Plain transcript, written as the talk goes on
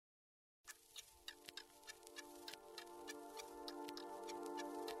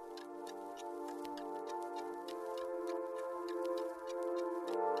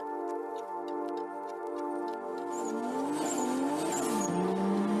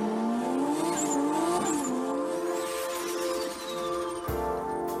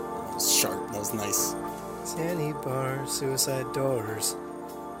That's nice. Sandy bar, suicide doors,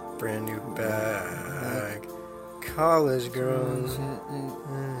 brand new bag, college girls,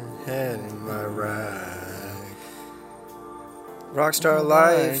 head in my rag. Rockstar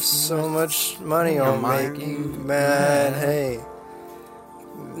life, so much money will make you mad. Hey,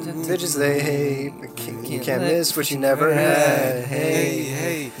 bitches they hate, but you can't miss what you never had.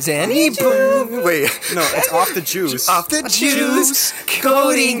 Hey, Zanny boom. Wait, No, it's off the juice. off the juice,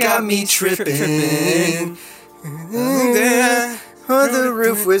 codeine got me tripping. The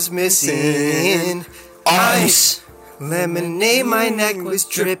roof was missing. Ice, lemonade, my neck was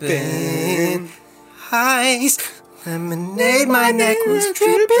dripping. Ice, lemonade, my neck was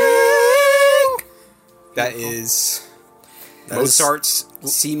dripping. That is Mozart's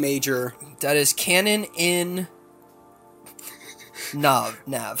C major. That is canon in nav.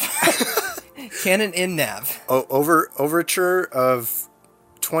 Canon in nav. Overture of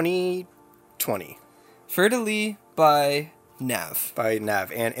 2020 Fertily by nav. by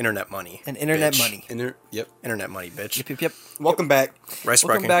Nav and Internet Money. And internet bitch. money. Yep. Internet Money, bitch. Yep. Welcome back. Rice Welcome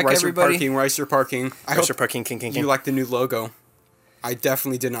parking. back, Ricer everybody. Parking, Ricer Parking. I Ricer hope parking, king. you like the new logo. I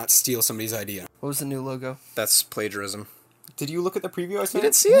definitely did not steal somebody's idea. What was the new logo? That's plagiarism. Did you look at the preview I You sent?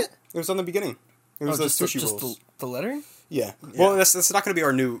 didn't see it? It was on the beginning. It was those sushi rolls. the lettering? Yeah. Well, that's not going to be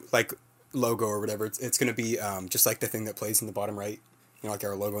our new logo or whatever. It's going to be just like the thing that plays in the bottom right. You know, like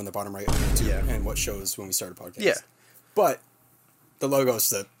our logo in the bottom right of YouTube, Yeah. and what shows when we start a podcast. Yeah. But the logo's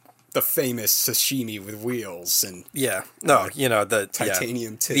the famous sashimi with wheels and Yeah. No, the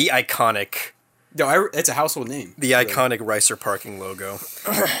titanium tip. The iconic No, it's a household name. The iconic Ricer parking logo.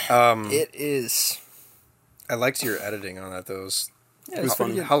 It is. I liked your editing on that. Those. It was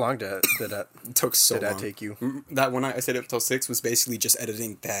funny. How long did that It took so long. take you? That one I set it up till 6 was basically just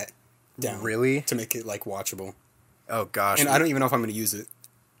editing that down. Really? To make it watchable. Oh gosh. And I don't even know if I'm going to use it.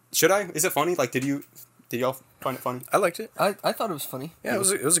 Should I? Is it funny? Did y'all find it funny? I liked it. I thought it was funny. Yeah, it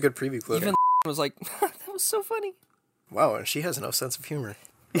was a good preview clip. Even was like, that was so funny. Wow, and she has no sense of humor.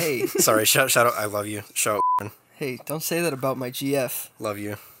 Hey, Sorry, shout out. I love you. Shout out. hey, don't say that about my GF. Love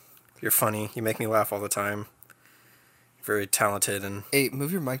you. You're funny. You make me laugh all the time. Very talented and. Hey,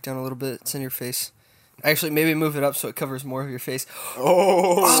 move your mic down a little bit. It's in your face. Actually, maybe move it up so it covers more of your face.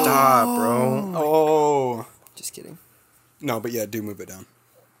 Oh! Stop, bro. Oh! Just kidding. No, but yeah, do move it down.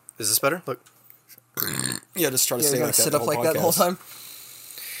 Is this better? Look. Yeah, just try to You're stay gonna like that. sit the up whole like that the whole podcast. time?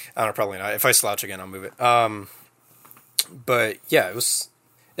 I don't know, probably not. If I slouch again, I'll move it. But yeah, it's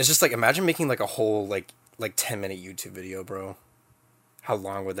just imagine making a whole 10-minute YouTube video, bro. How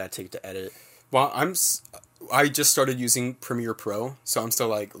long would that take to edit? Well, I just started using Premiere Pro, so I'm still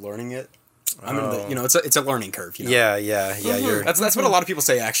learning it. I'm in the, it's a learning curve. Yeah. You're That's what a lot of people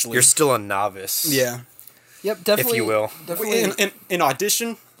say. Actually, you're still a novice. yeah. Yep, definitely. If you will. Definitely. In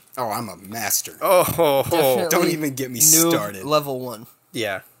Audition, I'm a master. Definitely Don't even get me noob started. Level 1.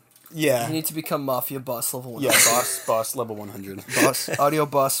 Yeah. Yeah, You need to become Mafia Boss level 1. yeah, boss level 100. Boss, Audio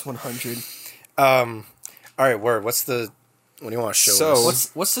Boss 100. All right, word. What do you want to show So-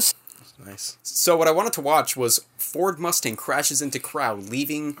 us? What's this? Nice. So what I wanted to watch was Ford Mustang crashes into crowd,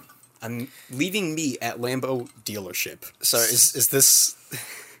 leaving me at Lambo dealership. So is this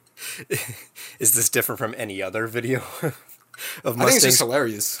is this different from any other video of I think it's just Mustangs?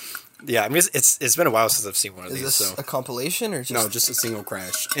 hilarious. Yeah, I mean it's been a while since I've seen one of Is these. this So a compilation or just... No, just a single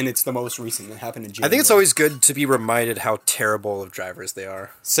crash, and it's the most recent. It happened in January. I think it's always good to be reminded how terrible of drivers they are.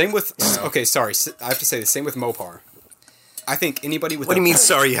 Same with. Okay, sorry, I have to say the same with Mopar. I think anybody with. What do you mean?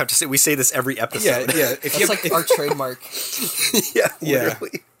 Sorry, you have to say. We say this every Yeah, episode. yeah. If you That's our trademark. yeah, Yeah.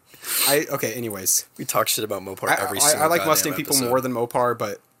 literally. Okay. Anyways, We talk shit about Mopar every I single like goddamn Mustang people episode. more than Mopar,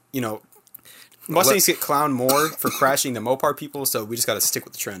 but Mustangs get clowned more for crashing than Mopar people, so we just got to stick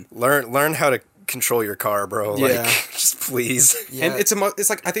with the trend. Learn how to control your car, bro. Yeah. Just please. Yeah. And it's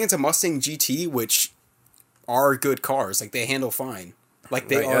I think it's a Mustang GT, which are good cars. They handle fine. They Right,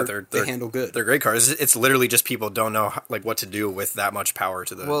 yeah, they handle good. They're great cars. It's literally just people don't know what to do with that much power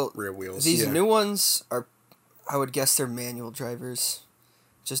to the rear wheels. These Yeah. new ones are, I would guess they're manual drivers,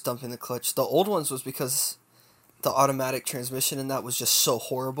 just dumping the clutch. The old ones was because the automatic transmission in that was just so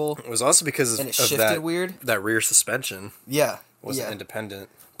horrible. It was also because And it of shifted that weird. that rear suspension Yeah, wasn't yeah. independent.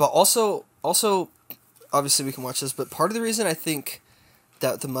 But also, obviously we can watch this, but part of the reason I think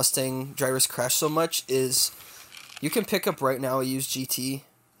that the Mustang drivers crash so much is you can pick up right now a used GT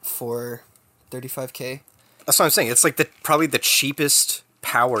for $35,000. That's what I'm saying. It's probably the cheapest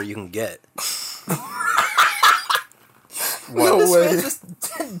power you can get. No This way. man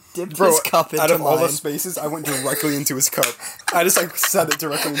just dipped his cup into out of all the mine. spaces, I went directly into his cup. I just set it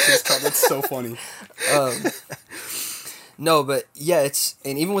directly into his cup. That's so funny. No, but yeah,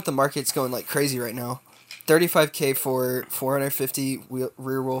 and even with the market's going like crazy right now, $35K for 450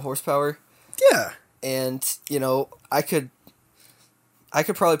 rear wheel horsepower. Yeah. And I could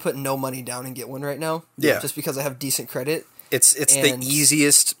probably put no money down and get one right now. Yeah. Just because I have decent credit. It's the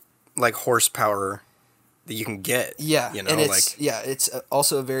easiest like horsepower that you can get. Yeah. You know, and it's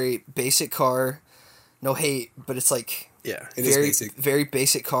also a very basic car. No hate, but it's like yeah, it is basic. Very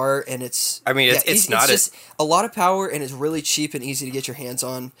basic car, and it's. I mean, it's not just a lot of power, and it's really cheap and easy to get your hands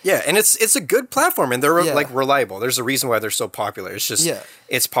on. Yeah, and it's a good platform, and they're like reliable. There's a reason why they're so popular. It's just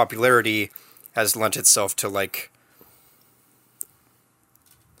its popularity has lent itself to like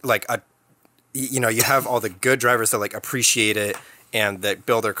a, you have all the good drivers that like appreciate it and that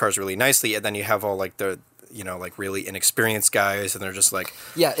build their cars really nicely, and then you have all like the like really inexperienced guys, and they're just like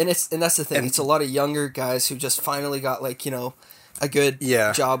and that's the thing. It's a lot of younger guys who just finally got like a good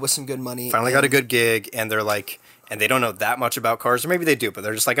job with some good money. Finally got a good gig, and they're like, and they don't know that much about cars, or maybe they do, but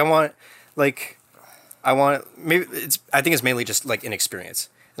they're just like, maybe I think it's mainly just like inexperience.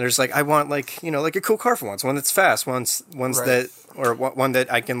 And they're just like, I want like like a cool car for once, one that's fast, one that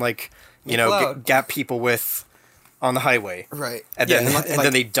I can like gap people with on the highway, right? And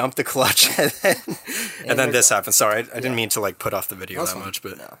then they dump the clutch, and then this happens. Sorry, I didn't mean to like put off the video that much,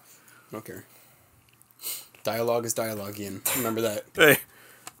 but no. Okay. Dialogue is dialogue, Ian. Remember that. Hey.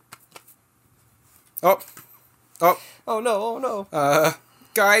 Oh no!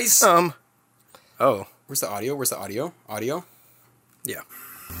 Guys. Oh. Where's the audio? Audio. Yeah.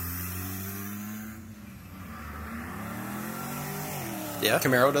 Yeah.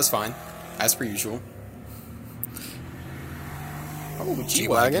 Camaro does fine, as per usual. Oh,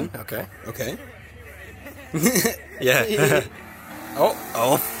 G-Wagon. Okay. Yeah. Oh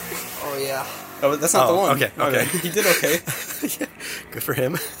yeah. Oh, that's not the one. Okay. He did okay. Good for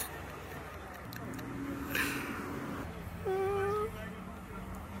him.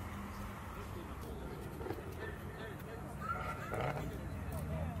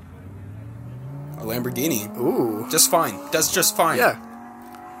 A Lamborghini. Ooh. Just fine. Does just fine. Yeah.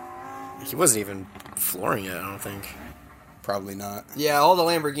 He wasn't even flooring it, I don't think. Probably not. Yeah, all the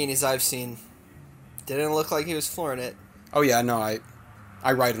Lamborghinis I've seen didn't look like he was flooring it. Oh yeah, no, I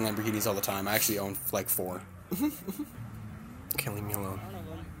ride in Lamborghinis all the time. I actually own like 4. Can't leave me alone.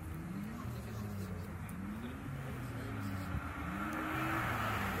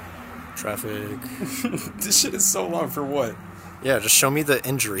 Traffic. This shit is so long for what? Yeah, just show me the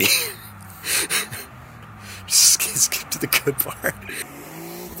injury. Just skip to the good part.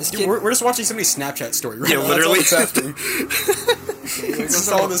 Dude, we're just watching somebody's Snapchat story right now. Literally. That's all that's happening.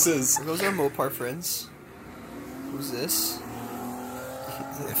 That's all this is. Here goes our Mopar friends. Who's this?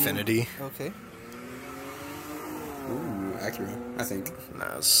 Infinity. Okay. Ooh, Acura, I think. No,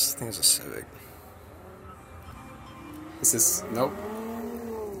 I think it's a Civic. Is this... Nope.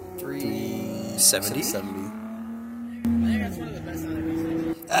 370. 70.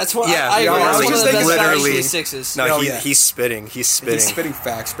 That's what Yeah, I agree. That's one of the best literally. V6s. No, Oh, he, yeah. he's spitting. He's spitting. He's spitting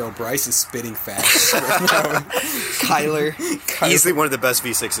facts, bro. Bryce is spitting facts. Kyler. Easily one of the best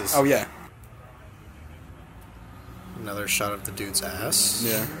V6s. Oh, yeah. Another shot of the dude's ass.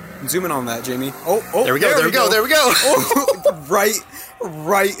 Yeah. Zoom in on that, Jamie. Oh, There we go. There we go. There we go. Oh,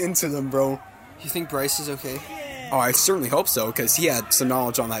 right into them, bro. You think Bryce is okay? Oh, I certainly hope so, because he had some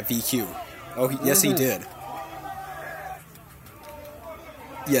knowledge on that VQ. Oh, yes, he did.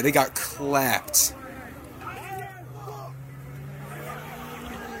 Yeah, they got clapped.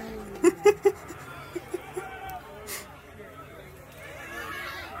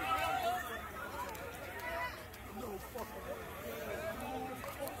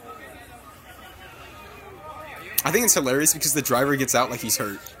 I think it's hilarious because the driver gets out like he's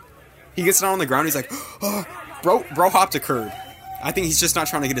hurt. He gets down on the ground, he's like, oh, bro hopped a curb. I think he's just not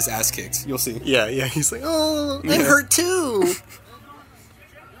trying to get his ass kicked. You'll see. Yeah. He's like, oh, Yeah. I'm hurt too.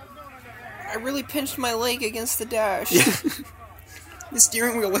 I really pinched my leg against the dash. The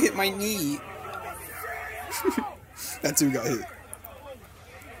steering wheel hit my knee. That dude got hit.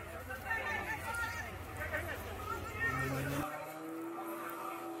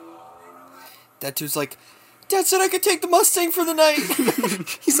 That dude's like, Dad said I could take the Mustang for the night.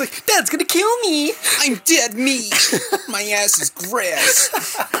 He's like, Dad's gonna kill me. I'm dead meat. My ass is grass.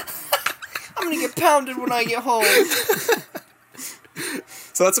 I'm gonna get pounded when I get home.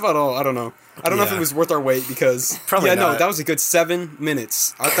 So that's about all. I don't know. I don't know if Yeah. it was worth our wait because Probably yeah, no, not. that was a good 7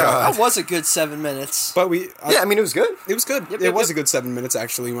 minutes. I That thought, was a good 7 minutes. but Yeah, I mean, it was good. it was good. Yep, it yep, was yep. a good 7 minutes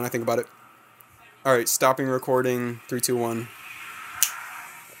actually when I think about it. All right, stopping recording. 3, 2, 1.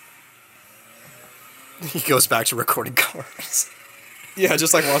 He goes back to recording cars. Yeah,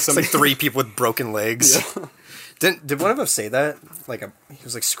 just like while It's somebody... like 3 people with broken legs. Yeah. Did one of them say that? Like he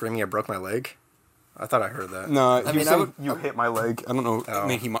was like screaming, "I broke my leg." I thought I heard that. No, I mean, I would. you hit my leg. I don't know. Oh. I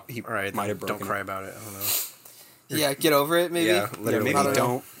mean, he All right, might have broken don't cry about it. I don't know. Yeah, get over it. Maybe. Yeah, it. Yeah, literally. maybe I don't know.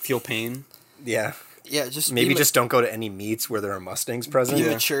 don't feel pain. Yeah, Yeah, just maybe be just don't go to any meets where there are Mustangs present. be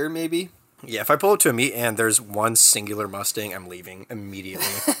Yeah. mature. Maybe. Yeah, if I pull up to a meet and there's one singular Mustang, I'm leaving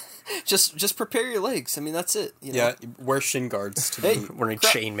immediately. Just prepare your legs. I mean, that's it. You know? Yeah, wear shin guards to Hey. the... Wearing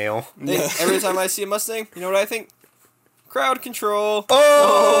Crap. chainmail. Hey, Yeah. every time I see a Mustang, you know what I think? Crowd control.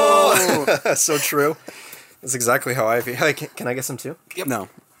 Oh, so true. That's exactly how I feel. Hey, can I get some too? Yep. No.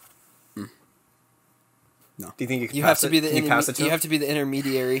 Do you think you can You pass have to it? be the Can you pass it to you him? have to be the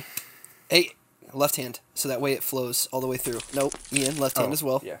intermediary. Hey, left hand, so that way it flows all the way through. Nope, Ian, left hand as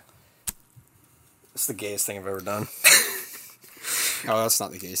well. Yeah. It's the gayest thing I've ever done. Oh, that's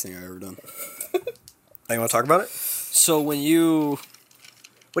not the gayest thing I've ever done. You want to talk about it? So when you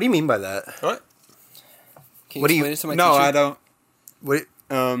What do you mean by that? What? can you What do you- explain it to my No, teacher? I don't. What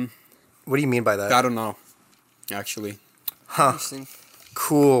What do you mean by that? I don't know. Actually. Huh. Interesting.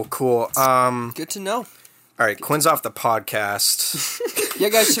 Cool. Good to know. All right, Quinn's off the podcast. Yeah,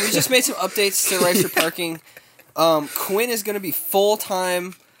 guys. So we just made some updates to Rice for Parking. Quinn is going to be full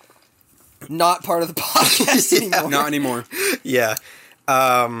time, not part of the podcast anymore. Not anymore. Yeah.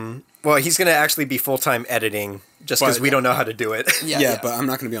 Well, he's gonna actually be full time editing, just because But- we don't know how to do it. Yeah, but I'm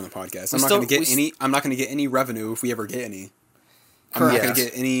not going to be on the podcast. I'm not still- going to get we any. I'm not going to get any revenue if we ever get any. I'm Correct. not going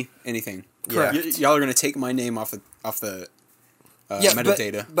to get anything. Correct. Y'all are going to take my name off the Yeah,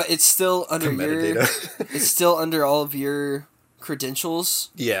 metadata. but it's still under The your. metadata. It's still under all of your credentials,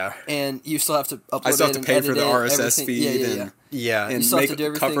 Yeah. and you still have to upload. I still have it to and pay for edit the it, RSS everything. feed Yeah. and, Yeah. and still have make to do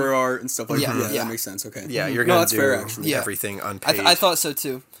everything. cover art and stuff like Yeah, that. Yeah, yeah. that makes sense. Okay. Yeah, you're No, gonna that's do fair, actually. Yeah. everything unpaid. I thought so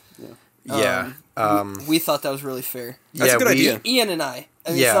too. yeah. We thought that was really fair. That's yeah, a good idea. Ian and I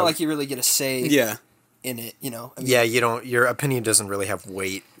mean, Yeah. it's not like you really get a say Yeah. in it, you know. I mean, Yeah, you don't. Your opinion doesn't really have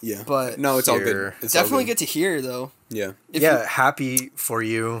weight. Yeah. But no, it's all here- good. It's all definitely good. good to hear though. Yeah. If Yeah, you- happy for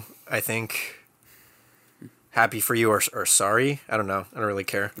you. I think. Happy for you or sorry. I don't know. I don't really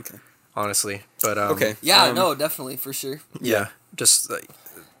care. Okay. Honestly, but Okay. yeah, no, definitely for sure. Yeah, just like,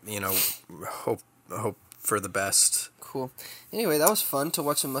 hope for the best. Cool. Anyway, that was fun to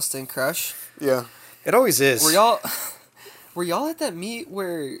watch a Mustang crash. Yeah. It always is. Were y'all at that meet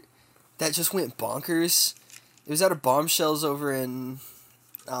where that just went bonkers? It was at a Bombshells over in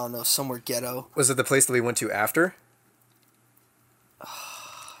I don't know, somewhere ghetto. Was it the place that we went to after?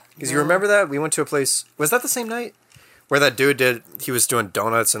 Because you No. remember that we went to a place. Was that the same night where that dude did? He was doing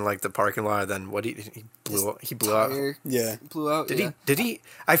donuts in like the parking lot. Then what? He blew. He blew out. Tire Yeah. blew out. Did yeah. he? Did he?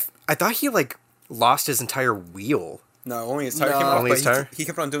 I thought he like lost his entire wheel. No, only his tire No. came off. Only But his tire? he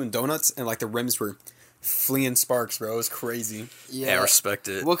kept on doing donuts, and like the rims were fleeing sparks, bro. It was crazy. Yeah, I respect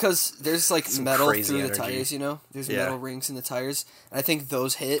it. Well, because there's like Some metal crazy through energy. the tires, you know? There's Yeah. metal rings in the tires. And I think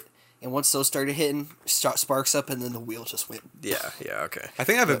those hit, and once those started hitting, sparks up, and then the wheel just went. Yeah. Yeah. Okay. I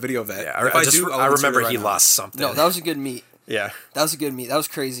think I have a video of that. Yeah. If I just do, I'll I insert it remember right he now. lost something. No, that was a good meet. Yeah. That was a good meet. That was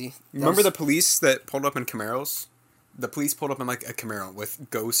crazy. Remember the police that pulled up in Camaros? The police pulled up in like a Camaro with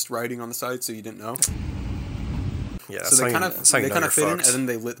Ghost riding on the side, so you didn't know. Yeah. So they kind of fit in, and fucked. then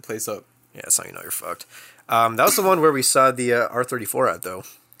they lit the place up. Yeah, that's how you know you're fucked. That was the one where we saw the R34 at though.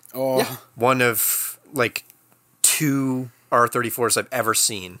 Oh, Yeah. One of like 2 R34s I've ever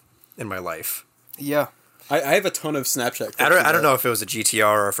seen in my life. Yeah. I have a ton of Snapchat. I don't know if it was a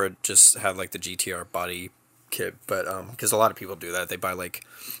GTR or if it just had like the GTR body kit, but because a lot of people do that, they buy like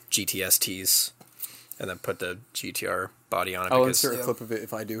GTSTs and then put the GTR body on it. I'll because, insert a clip of it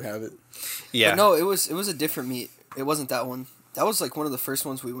if I do have it. yeah, But no, it was a different meet. It wasn't that one. That was like one of the first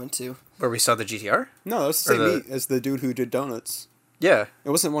ones we went to. where we saw the GTR. No, that's the Or same the- meet as the dude who did donuts. Yeah, It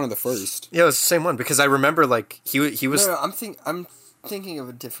wasn't one of the first. yeah, it was the same one because I remember like he was. No, I'm thinking of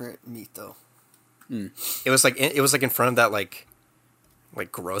a different meet though. It was like in front of that like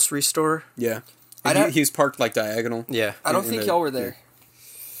grocery store. Yeah. I And don't- he was parked like diagonal. Yeah, I don't in think the- y'all were there.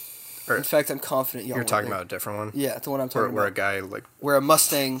 Or- In fact, I'm confident y'all you're were talking there. about a different one. Yeah, the one I'm where, talking where a about. guy like. Where a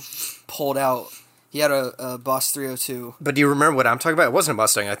Mustang pulled out. He had a Boss 302. But do you remember what I'm talking about? It wasn't a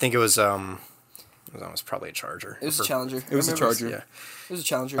Mustang. I think it was probably a Charger. It was a Challenger. It was I a remember Charger. Yeah. It was a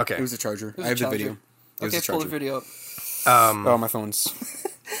Challenger. Okay. It was a Charger. It was I a have the Challenger. video. It was Okay, a pull the Charger. video up. Oh, my phone's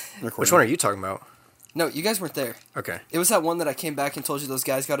recording. Which one are you talking about? No, you guys weren't there. Okay. It was that one that I came back and told you those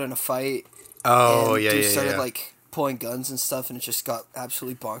guys got in a fight. Oh and yeah, dude yeah, started yeah. like pulling guns and stuff, and it just got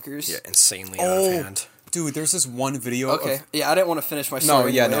absolutely bonkers. Yeah, insanely out of Oh, hand. dude, there's this one video. Okay. Of, Yeah, I didn't want to finish my no,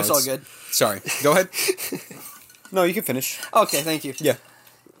 story. yeah, anyway. no, It's all it's- good. Sorry. Go ahead. No, you can finish. Okay, thank you. Yeah.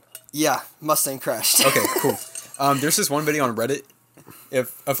 Yeah, Mustang crashed. Okay, cool. There's this one video on Reddit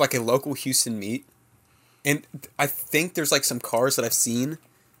of like a local Houston meet, and I think there's like some cars that I've seen,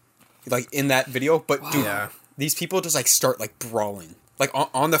 like in that video. But dude, these people just like start like brawling, like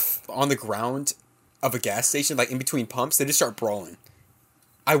on the ground of a gas station, like in between pumps. They just start brawling.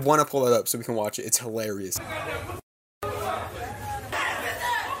 I want to pull it up so we can watch it. It's hilarious.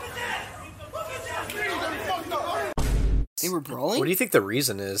 They were brawling? What do you think the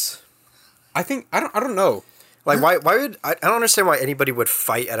reason is? I don't know. Like, why would... I don't understand why anybody would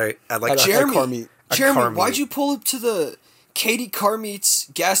fight at a Jeremy, car meet. Jeremy, why'd you pull up to the Katie Car Meets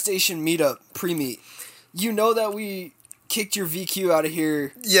gas station meetup pre-meet? You know that we kicked your VQ out of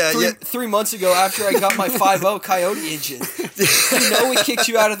here 3 months ago after I got my 5.0 Coyote engine. You know we kicked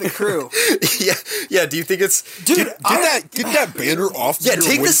you out of the crew. Yeah. Do you think it's... Dude, Get that banner off. Yeah,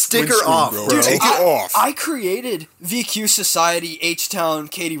 take the sticker off, bro. Dude, take it off. I created VQ Society H-Town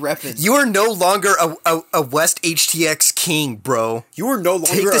Katie Reppin. You are no longer a West HTX king, bro. You are no longer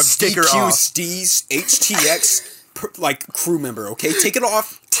Take the a sticker VQ off. Steez HTX like crew member. Okay, take it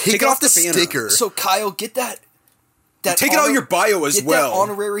off. Take off the banner. sticker. So Kyle, get that Take it out of your bio as well. Get that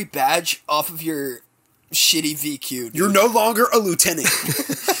honorary badge off of your shitty VQ. Dude. You're no longer a lieutenant.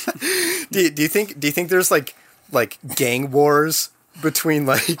 Do you think there's like gang wars between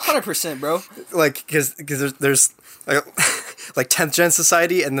like 100%, bro? Like because there's like 10th gen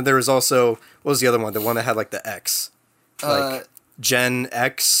society, and then there was also, what was the other one? The one that had like the X, like Gen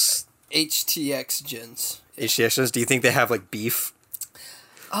X, HTX gens. HTX gens. Do you think they have like beef?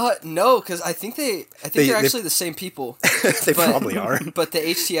 No, because I think they're actually the same people. They probably are. But the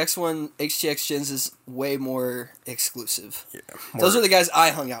HTX gens is way more exclusive. Yeah, those are the guys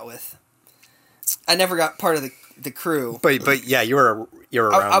I hung out with. I never got part of the crew. But yeah, you were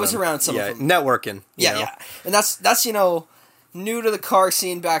around. I was around some of them. Networking. Yeah, and that's new to the car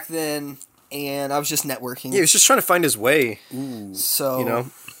scene back then, and I was just networking. Yeah, he was just trying to find his way. Ooh. So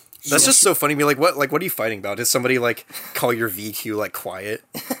that's just so funny to me. Like, what are you fighting about? Did somebody like call your VQ like quiet?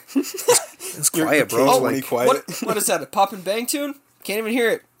 It's quiet, bro. Like, quiet. What is that? A pop and bang tune? Can't even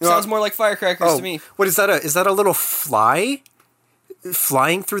hear it. Sounds more like firecrackers to me. What is that? Is that a little fly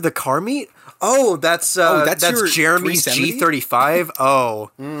flying through the car meet? Oh, that's Jeremy's G35.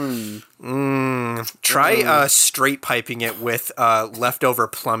 Oh, Try straight piping it with leftover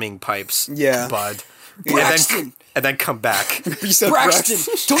plumbing pipes. Yeah, bud. Braxton. And then come back.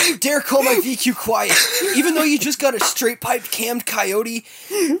 Braxton, don't you dare call my VQ quiet. Even though you just got a straight piped cammed Coyote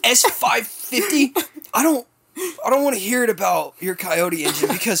S550, I don't want to hear it about your Coyote engine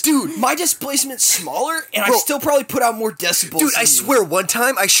because, dude, my displacement's smaller and I still probably put out more decibels. Dude, I swear, one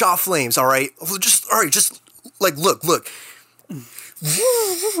time I shot flames. All right, just like look.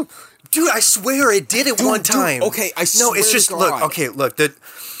 Dude, I swear it did it one time. Okay, I swear. No, it's just look.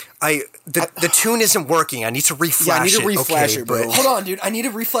 The tune isn't working. I need to reflash it. Yeah, I need to reflash it, bro. Hold on, dude. I need to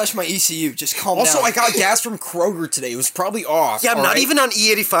reflash my ECU. Just calm down. Also, I got gas from Kroger today. It was probably off. Yeah, I'm not even on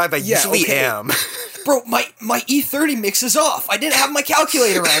E85. I usually am. Bro, my E30 mix is off. I didn't have my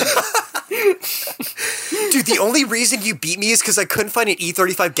calculator on me. Dude, the only reason you beat me is because I couldn't find an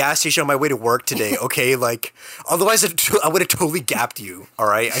E35 gas station on my way to work today, okay? Like, otherwise I would have totally gapped you, all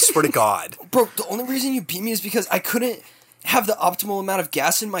right? I swear to God. Bro, the only reason you beat me is because I couldn't have the optimal amount of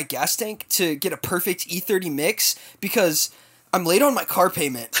gas in my gas tank to get a perfect E30 mix because I'm late on my car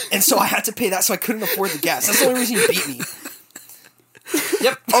payment, and so I had to pay that, so I couldn't afford the gas. That's the only reason you beat me.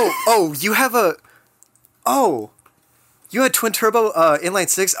 Yep. You had twin turbo inline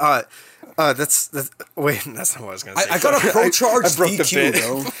 6. That's not what I was gonna say. I got a Pro Charge VQ,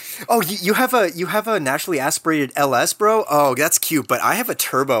 bro. Oh, you have a naturally aspirated LS, bro. Oh, that's cute. But I have a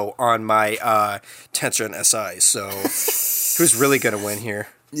turbo on my 10th Gen SI. So who's really gonna win here?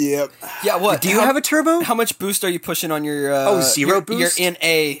 Yep. Yeah. What? Do you have a turbo? How much boost are you pushing on your? Zero boost. You're in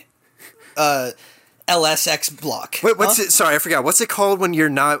a LSX block. Wait, what's it? Sorry, I forgot. What's it called when you're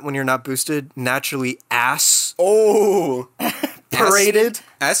not boosted? Naturally paraded.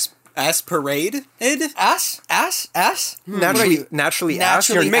 Aspirated? Ass? Naturally ass.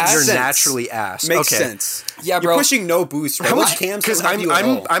 You're naturally ass. Makes sense. Yeah, bro. You're pushing no boost, right? How much? Because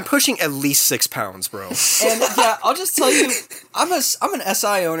I'm pushing at least 6 pounds, bro. And yeah, I'll just tell you, I'm an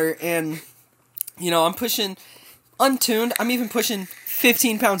SI owner, and I'm pushing untuned. I'm even pushing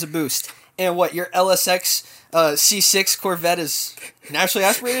 15 pounds of boost. And what, your LSX C6 Corvette is naturally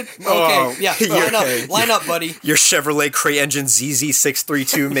aspirated? Okay, yeah, line up, buddy. Your Chevrolet Cray engine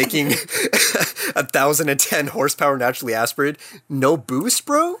ZZ632 making 1,010 horsepower naturally aspirated. No boost,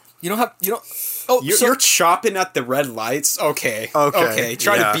 bro? You don't have you don't. Oh, you're chopping at the red lights. Okay.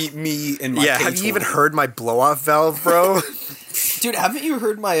 Try to beat me in my Have you even heard my blow-off valve, bro? Dude, haven't you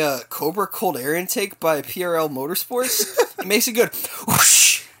heard my Cobra cold air intake by PRL Motorsports? It makes a good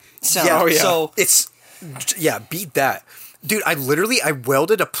whoosh sound. So it's beat that. Dude, I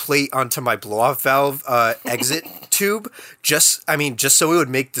welded a plate onto my blow-off valve exit tube just so it would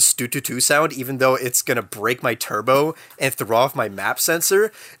make the stu-tu-tu sound, even though it's gonna break my turbo and throw off my map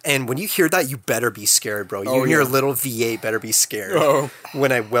sensor. And when you hear that, you better be scared, bro. You and your little V8 better be scared.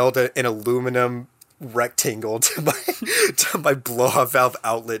 When I weld an aluminum rectangle to my blow-off valve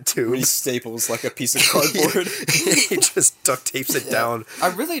outlet tube. He staples like a piece of cardboard. He just duct tapes it down. I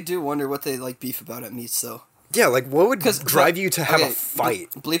really do wonder what they like beef about at meets, though. Yeah, like what would drive you to have a fight?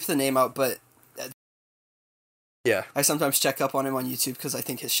 Bleep the name out, but yeah, I sometimes check up on him on YouTube because I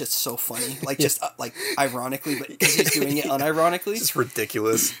think his shit's so funny. Like just like ironically, but because he's doing it unironically. It's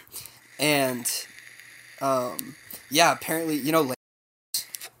ridiculous. And apparently,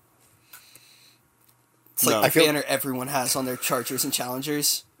 it's like the banner everyone has on their Chargers and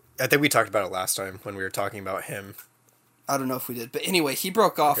Challengers. I think we talked about it last time when we were talking about him. I don't know if we did, but anyway, he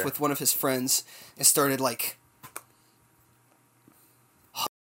broke off with one of his friends and started like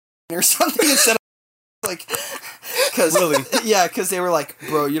or something instead of like because they were like,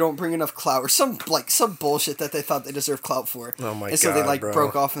 bro, you don't bring enough clout or some bullshit that they thought they deserved clout for. Oh my god! And so they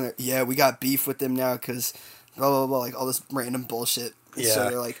broke off and we got beef with them now because blah blah blah, like all this random bullshit. And so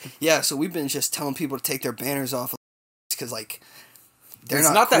they're like, so we've been just telling people to take their banners off because like they're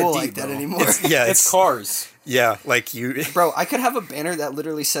not cool that deep, like that anymore. It's cars. Yeah, like you, bro. I could have a banner that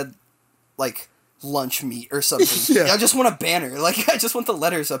literally said like lunch meat or something. I just want a banner. Like I just want the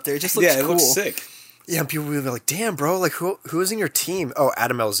letters up there. It just looks cool. It looks sick. Yeah, and people will be like, "Damn, bro! Like who is in your team?" Oh,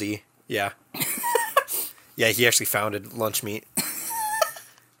 Adam LZ. Yeah, yeah. He actually founded Lunch Meat.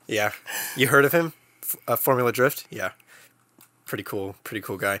 Yeah, you heard of him? Formula Drift. Yeah, pretty cool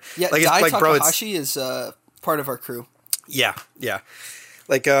guy. Yeah, like Dai like Takahashi is part of our crew. Yeah.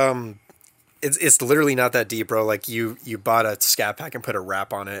 Like it's literally not that deep, bro. Like you bought a scat pack and put a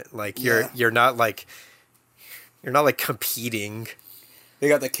wrap on it. Like you're not like competing. They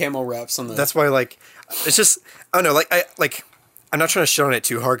got the camo wraps on the. That's why it's just I don't know. I'm not trying to shit on it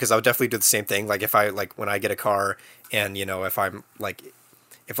too hard because I would definitely do the same thing. Like if I when I get a car and if I'm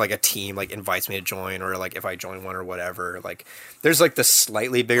if a team invites me to join or if I join one or whatever, there's the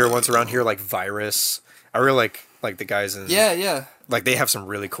slightly bigger ones around here like Virus. I really like the guys in they have some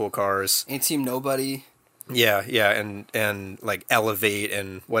really cool cars. And Team Nobody. Yeah, and Elevate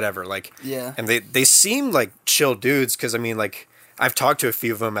and whatever and they seem like chill dudes because I've talked to a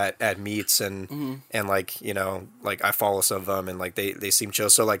few of them at meets and I follow some of them and they seem chill.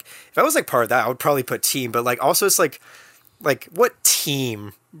 So if I was part of that, I would probably put team. But also it's like what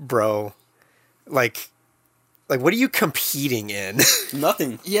team, bro? Like what are you competing in?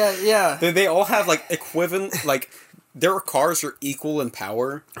 Nothing. Yeah. They all have equivalent their cars are equal in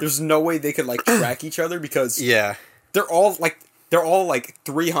power. There's no way they could track each other because they're all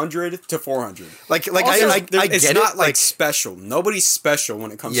 300 to 400. I it's get not it. Special. Nobody's special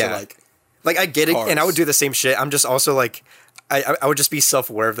when it comes to I get it, cars. and I would do the same shit. I'm just also I would just be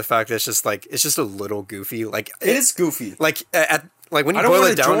self-aware of the fact that it's just a little goofy. It is goofy. When you I don't boil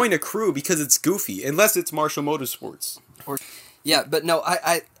want it to down, join a crew because it's goofy, unless it's Marshall Motorsports. But no,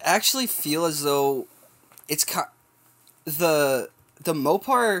 I actually feel as though it's the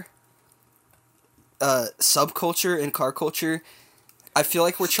Mopar subculture and car culture. I feel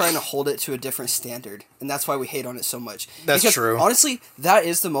like we're trying to hold it to a different standard, and that's why we hate on it so much. That's true. Honestly, that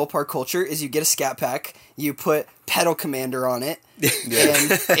is the Mopar culture, is you get a scat pack, you put pedal commander on it,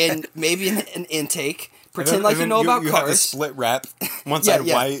 and maybe an intake, pretend you know about cars. You have a split wrap, one side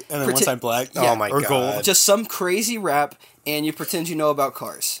white, and then one side black. Oh my god. Gold. Just some crazy wrap, and you pretend you know about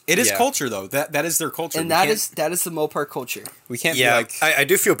cars. It is culture, though. That is their culture. And that is the Mopar culture. We can't be I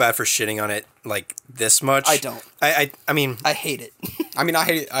do feel bad for shitting on it this much. I don't. I mean... I hate it. I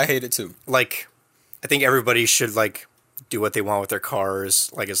hate it too. I think everybody should do what they want with their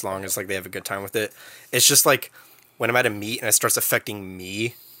cars, as long as they have a good time with it. It's just when I'm at a meet and it starts affecting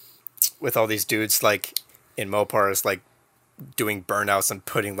me with all these dudes in Mopars doing burnouts and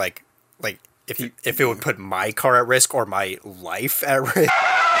putting if it would put my car at risk or my life at risk.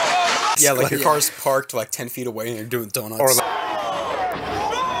 Yeah, your car's parked 10 feet away and you're doing donuts.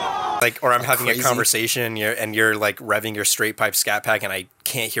 Or I'm having a conversation and you're revving your straight pipe scat pack and I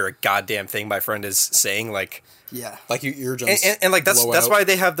can't hear a goddamn thing my friend is saying. Yeah. Your eardrums. And that's why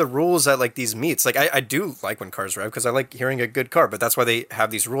they have the rules at these meets. I do like when cars rev because I like hearing a good car, but that's why they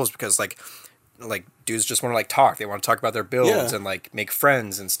have these rules because like dudes just want to like talk. They want to talk about their builds and like make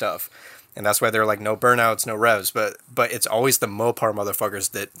friends and stuff. And that's why they're like no burnouts, no revs. But it's always the Mopar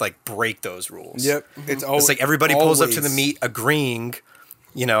motherfuckers that like break those rules. Yep. It's like everybody pulls up to the meet agreeing,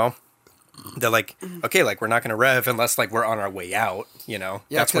 you know. They're like, okay, like we're not going to rev unless like we're on our way out, you know.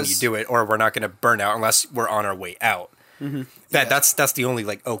 Yeah, that's when you do it, or we're not going to burn out unless we're on our way out. Mm-hmm. That's the only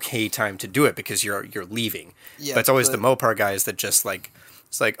like okay time to do it because you're leaving. Yeah, but it's always the Mopar guys that just like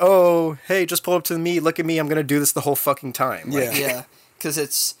it's like, oh hey, just pull up to the meet. Look at me, I'm going to do this the whole fucking time. Like, yeah, because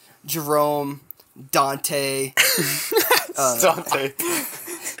it's Jerome, Dante, Dante.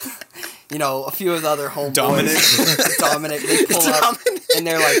 You know, a few of the other homeboys. Dominic. They pull up and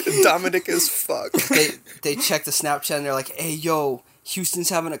they're like... Dominic as fuck. They check the Snapchat and they're like, hey, yo, Houston's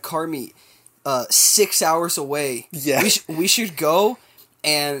having a car meet 6 hours away. Yeah. We should go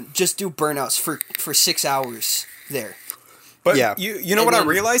and just do burnouts for 6 hours there. But yeah. you know what I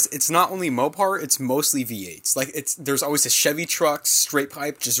realized? It's not only Mopar, it's mostly V8s. Like, there's always a Chevy truck, straight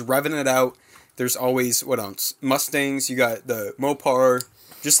pipe, just revving it out. There's always, what else? Mustangs, you got the Mopar...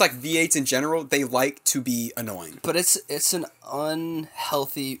 Just like V8s in general, they like to be annoying. But it's an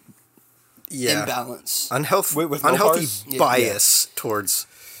unhealthy imbalance. Unhealthy bias towards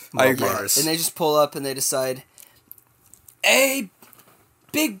Mopars. And they just pull up and they decide, hey,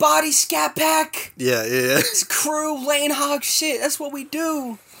 big body scat pack. Yeah. It's crew, lane hog shit. That's what we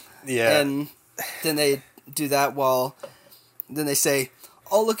do. Yeah. And then they do that then they say,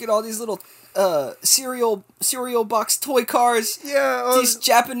 oh, look at all these little... cereal box toy cars. Yeah, these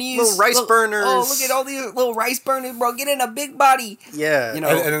Japanese little rice burners. Oh, look at all these little rice burners, bro. Get in a big body. Yeah, you know,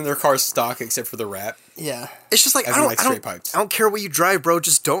 and then their car's stock except for the wrap. Yeah, it's just like I don't care what you drive, bro.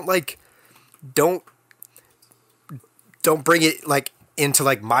 Just don't bring it like into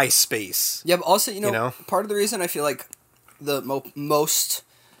like my space. Yeah, but also you know part of the reason I feel like the most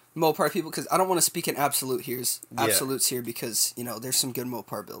Mopar people, because I don't want to speak in absolutes here because you know there's some good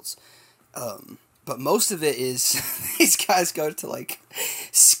Mopar builds. But most of it is these guys go to like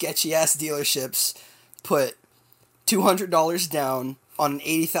sketchy ass dealerships, put $200 down on an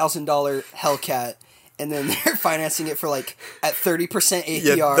 $80,000 Hellcat, and then they're financing it for like at 30%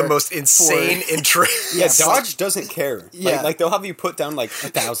 APR. Yeah, the most insane interest. Yeah, Dodge doesn't care. Yeah, like they'll have you put down like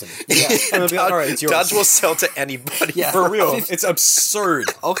 $1,000. Yeah, and be like, all right, it's yours. Dodge will sell to anybody. Yeah, for real. It's absurd.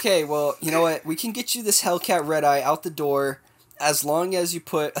 Okay, well, you know what? We can get you this Hellcat Red Eye out the door. As long as you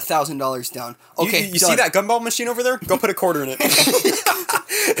put $1,000 down. Okay, you see that gumball machine over there? Go put a quarter in it.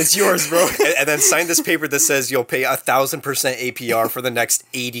 It's yours, bro. And then sign this paper that says you'll pay 1,000% APR for the next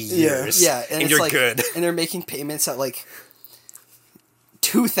 80 years. Yeah, and you're like, good. And they're making payments at like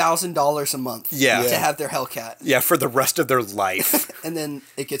 $2,000 a month. Yeah. To have their Hellcat. Yeah, for the rest of their life. And then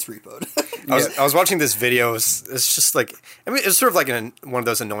it gets repoed. I was watching this video. It's just like, I mean, it's sort of like one of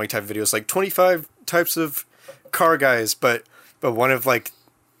those annoying type videos, like 25 types of car guys, but one of like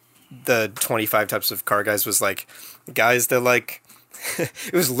the 25 types of car guys was like guys that like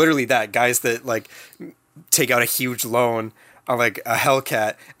it was literally that guys that like take out a huge loan on like a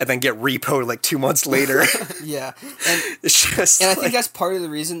Hellcat and then get repoed like 2 months later. Yeah, and it's just I think that's part of the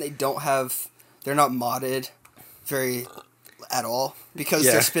reason they're not modded very at all, because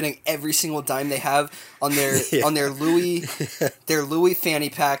they're spending every single dime they have on their Louis fanny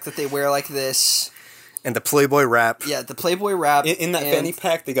pack that they wear like this. And the Playboy wrap. Yeah, the Playboy wrap. In that fanny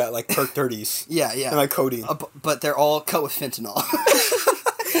pack, they got like perk 30s. Yeah. And like codeine. But they're all cut with fentanyl.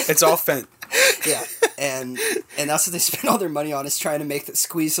 It's all fent. Yeah, and that's what they spend all their money on, is trying to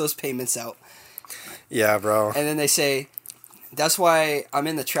squeeze those payments out. Yeah, bro. And then they say, that's why I'm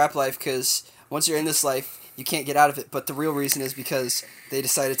in the trap life, because once you're in this life, you can't get out of it. But the real reason is because they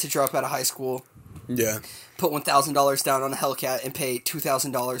decided to drop out of high school. Yeah. Put $1,000 down on a Hellcat and pay $2,000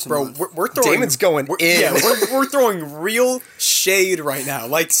 a month. Bro, we're throwing... Damon's going in. Yeah, we're throwing real shade right now.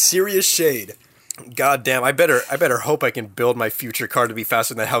 Like, serious shade. God damn, I better hope I can build my future car to be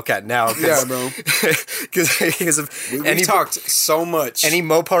faster than Hellcat now. Yeah, bro. Because we talked so much. Any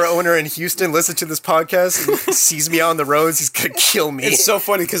Mopar owner in Houston listen to this podcast and sees me on the roads, he's going to kill me. It's so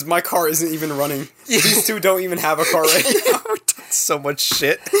funny because my car isn't even running. These two don't even have a car right now. So much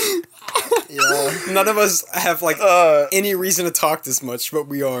shit. Yeah. None of us have like any reason to talk this much, but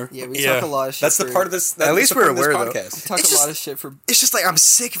we are. Yeah, we talk a lot of shit. That's the part of this. At least we're aware, though. We talk a lot of shit for. It's just like I'm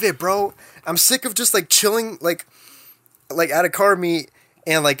sick of it, bro. I'm sick of just like chilling, like at a car meet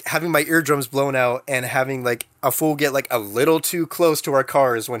and like having my eardrums blown out and having like a fool get like a little too close to our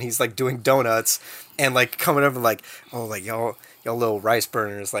cars when he's like doing donuts and like coming over like, oh, like y'all little rice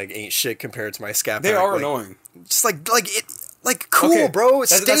burners like ain't shit compared to my scat. They are like, annoying. Just like it. Like, cool, Okay, bro.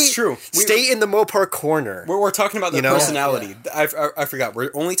 that's true. Stay in the Mopar corner. We're talking about the personality. Yeah. I forgot. We're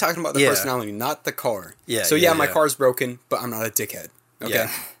only talking about the personality, not the car. Yeah. So my car's broken, but I'm not a dickhead. Okay.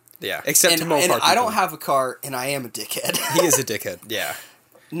 Yeah. Except to Mopar. And I don't have a car, and I am a dickhead. He is a dickhead. Yeah.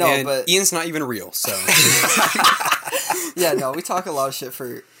 No, and but Ian's not even real. So. Yeah, no, we talk a lot of shit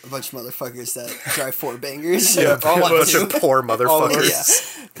for a bunch of motherfuckers that drive four bangers. Yeah, a bunch of poor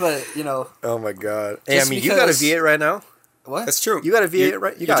motherfuckers. Yeah, but you know. Oh my god. Hey, I Just mean, you got a because- V8 right now. What? That's true. You got a V8,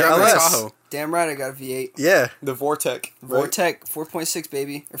 right? You got driving a LS. Tahoe. Damn right, I got a V8. Yeah. The Vortec. Vortec 4.6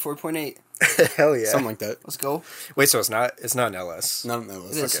 baby or 4.8. Hell yeah. Something like that. Let's go. Wait, so it's not an LS. Not an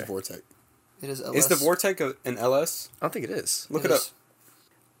LS. It It's is. a Vortec. It is LS. Is the Vortec an LS? I don't think it is. Look it up. is.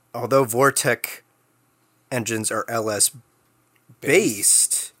 Although Vortec engines are LS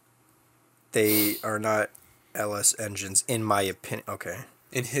based, they are not LS engines in my opinion. Okay.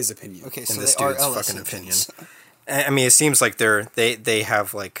 In his opinion. Okay, In so this they are dude's LS fucking engines. I mean, it seems like they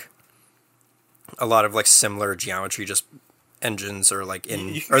have like a lot of like similar geometry, just engines or like in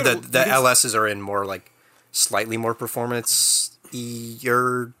You can or get the LSs are in more like slightly more performance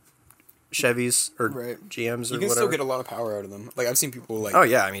your Chevys or Right. GMs or You can whatever. still get a lot of power out of them. Like I've seen people like. Oh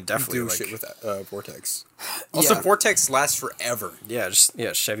yeah, I mean definitely do like, shit with Vortex. Also, Yeah. Vortex lasts forever. yeah, just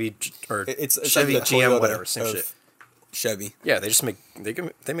Chevy or It's Chevy like the GM Toyota whatever same of shit. Chevy. Yeah, they just make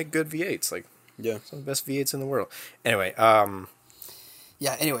they make good V8s like Yeah. some of the best V8s in the world. Anyway,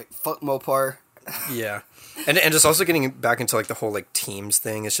 Yeah, anyway, fuck Mopar. yeah, and just also getting back into like the whole like teams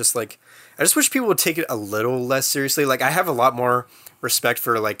thing. It's just like I just wish people would take it a little less seriously. Like I have a lot more respect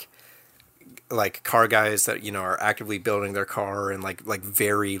for like car guys that are actively building their car and like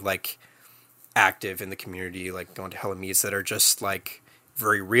very like active in the community, like going to hella meets that are just like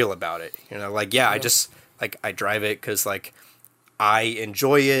very real about it. Like I just like I drive it because like I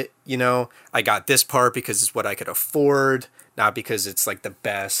enjoy it. I got this part because it's what I could afford, not because it's like the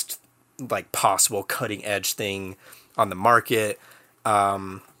best like possible cutting edge thing on the market.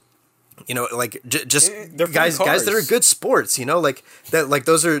 Like just They're fun guys cars. that are good sports, like that, like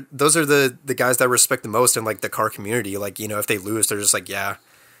those are the guys that I respect the most in like the car community. Like, if they lose, they're just like, yeah,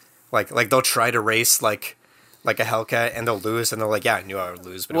 like they'll try to race like a Hellcat and they'll lose and they're like, yeah, I knew I would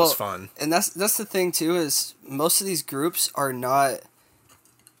lose, but it was fun. And that's the thing too, is most of these groups are not.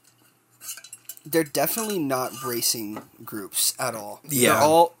 They're definitely not racing groups at all. Yeah.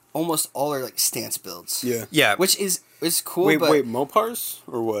 They're almost all are like stance builds. Yeah. Yeah. Which is cool. Wait, but Mopars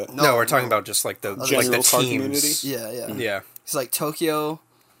or what? No, we're talking about just like the General car teams. community? Yeah. Yeah. It's like Tokyo,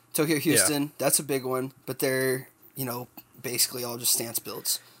 Houston. That's a big one, but they're basically all just stance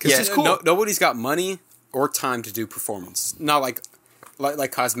builds. Yeah, Which is cool. Nobody's got money or time to do performance. Not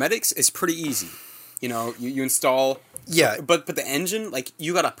like cosmetics. It's pretty easy. You install. Yeah. But the engine, like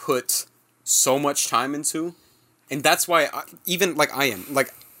you gotta put so much time into, and that's why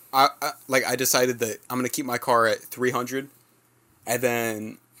I decided that I'm gonna keep my car at 300, and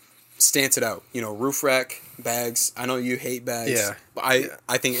then stance it out. Roof rack, bags. I know you hate bags. Yeah. But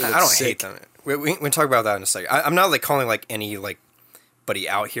I think it looks I don't sick. hate them. We can talk about that in a second. I'm not like calling like any like buddy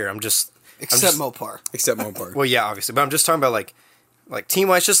out here. Except Mopar. Except Mopar. Well, yeah, obviously, but I'm just talking about like team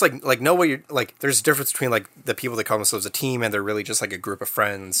wise, just like know what you're like. There's a difference between like the people that call themselves a team and they're really just like a group of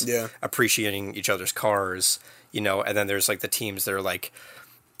friends, appreciating each other's cars, and then there's like the teams that are like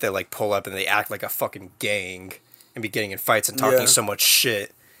they like pull up and they act like a fucking gang and be getting in fights and talking so much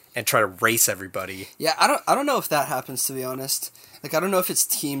shit and try to race everybody. Yeah, I don't know if that happens, to be honest. Like I don't know if it's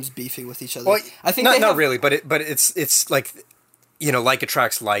teams beefing with each other. Well, I think not really, but it's like like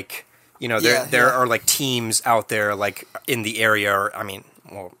attracts like. There are like teams out there like in the area, or I mean,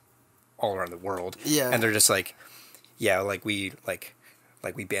 well, all around the world. Yeah. And they're just like, yeah, like we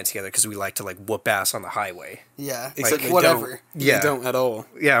band together because we like to like whoop ass on the highway. Yeah. Except Like, they whatever. Don't. Yeah. They don't at all.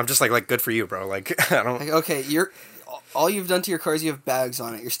 Yeah, I'm just like good for you, bro. Like I don't. Like, okay, all you've done to your car is you have bags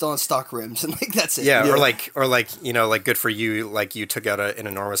on it. You're still on stock rims, and like that's it. Yeah, or like like good for you. Like you took out an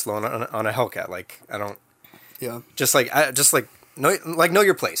enormous loan on a Hellcat. Like I don't. Yeah. Just like know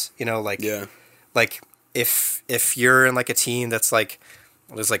your place. Like if you're in like a team that's like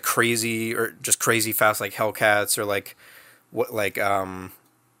there's like crazy or just crazy fast like Hellcats or like what like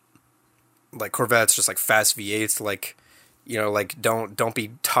Corvettes, just like fast V8s, like like don't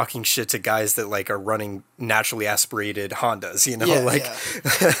be talking shit to guys that like are running naturally aspirated Hondas,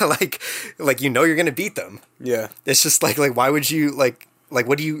 like you're gonna beat them. Yeah. It's just like why would you like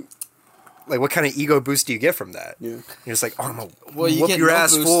what do you like what kind of ego boost do you get from that? Yeah. You're just like, oh, I'm gonna Well, you whoop get your no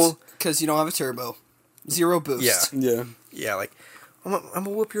ass boost full. because you don't have a turbo. Zero boost. Yeah. Yeah. Yeah, like I'm gonna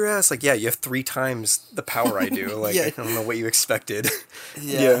whoop your ass. Like, yeah, you have 3 times the power I do. Like, Yeah. I don't know what you expected.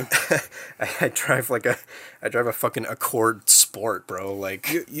 Yeah. I drive a fucking Accord Sport, bro. Like,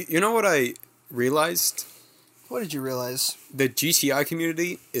 You know what I realized? What did you realize? The GTI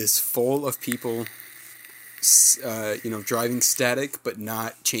community is full of people, driving static but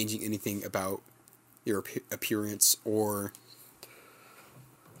not changing anything about your appearance or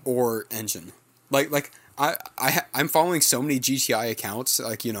engine. Like I'm following so many GTI accounts.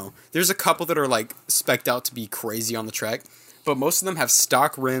 Like, there's a couple that are like spec'd out to be crazy on the track, but most of them have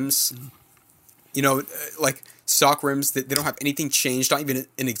stock rims. Like stock rims that they don't have anything changed, not even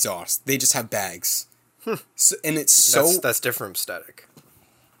an exhaust. They just have bags. So, and it's that's different from static.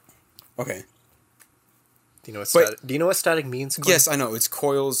 Okay. Do you know what static means, Quinn? Yes, I know. It's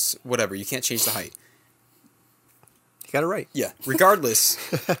coils, whatever. You can't change the height. You got it right. Yeah. Regardless,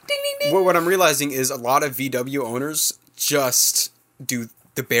 ding, ding, ding. What I'm realizing is a lot of VW owners just do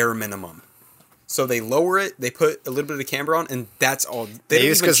the bare minimum. So they lower it, they put a little bit of camber on, and that's all. Maybe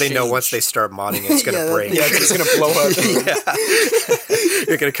it's because they know once they start modding, it's going to break. Yeah, it's going to blow up.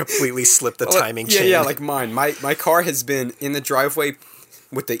 You're going to completely slip the timing chain. Yeah, like mine. My car has been in the driveway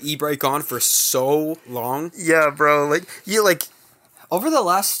with the e-brake on for so long. Yeah, bro. Over the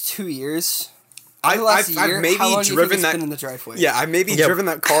last 2 years... I've maybe driven that been in the driveway. Yeah, I maybe driven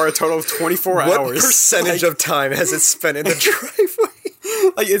that car a total of 24 hours. What percentage of time has it spent in the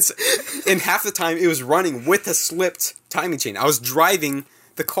driveway? Like, it's in half the time it was running with a slipped timing chain. I was driving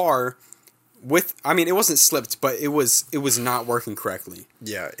the car with, it wasn't slipped, but it was not working correctly.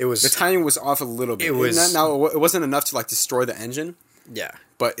 Yeah, it was. The timing was off a little bit. It wasn't enough to like destroy the engine. Yeah,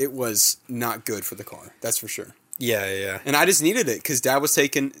 but it was not good for the car. That's for sure. Yeah. And I just needed it because Dad was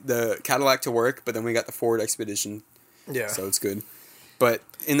taking the Cadillac to work, but then we got the Ford Expedition. Yeah. So it's good. But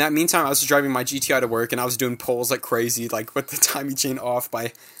in that meantime, I was driving my GTI to work, and I was doing pulls like crazy, like with the timing chain off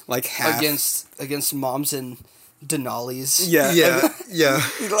by like half. Against moms and Denali's. Yeah.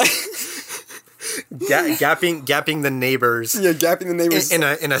 Gapping the neighbors. Yeah, gapping the neighbors in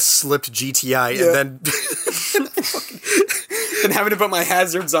a slipped GTI, and then having to put my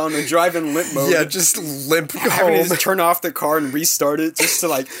hazards on and drive in limp mode. Yeah, just limp home. Having to just turn off the car and restart it just to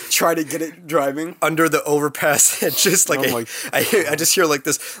like try to get it driving under the overpass. It's just like I just hear like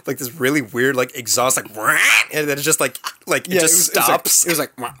this really weird like exhaust like and then it just like it just stops. It was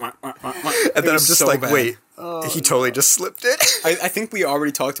like and then I'm just so like bad. Wait. He totally just slipped it. I think we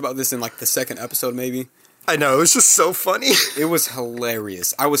already talked about this in like the second episode maybe. I know, it was just so funny. It was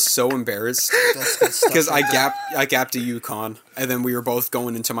hilarious. I was so embarrassed because I gapped a Yukon, and then we were both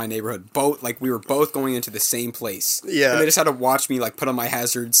going into my neighborhood. We were both going into the same place. Yeah, and they just had to watch me like put on my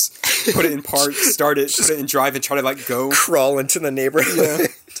hazards, put it in park, start it, put it in drive, and try to like go crawl into the neighborhood. Yeah.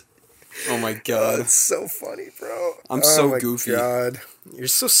 Oh my god, it's so funny, bro. I'm so goofy. God, you're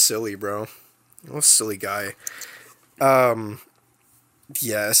so silly, bro. You're a silly guy.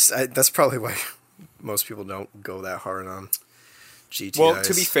 Yes, that's probably why most people don't go that hard on GTIs. Well,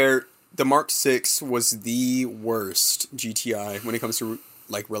 to be fair, the Mark 6 was the worst GTI when it comes to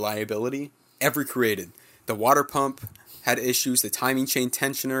like reliability ever created. The water pump had issues. The timing chain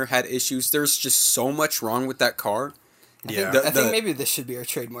tensioner had issues. There's just so much wrong with that car. I think maybe this should be our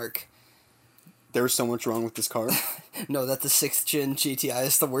trademark. There was so much wrong with this car. No, that the 6th gen GTI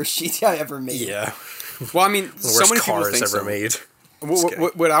is the worst GTI ever made. Yeah. Well, the so many people think ever made.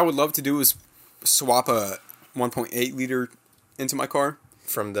 What I would love to do is swap a 1.8 liter into my car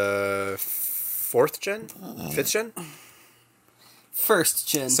from the 4th gen, 5th gen, 1st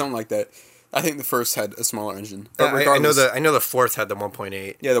gen, something like that. I think the first had a smaller engine. But I know the 4th had the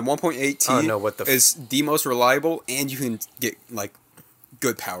 1.8. Yeah, the 1.8T is the most reliable, and you can get like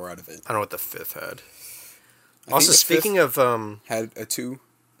good power out of it. I don't know what the 5th had. Also, speaking of had a 2.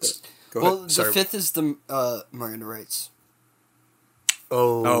 Go ahead. The 5th is the Miranda Rights.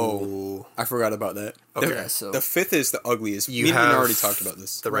 Oh, I forgot about that. Okay, so the 5th is the ugliest. Me and already talked about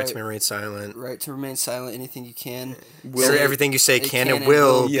this. The right to remain silent. Right to remain silent. Anything you can. Everything you say can and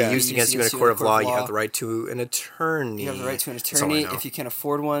will be used against you in a court of law. You have the right to an attorney. You have the right to an attorney. If you can't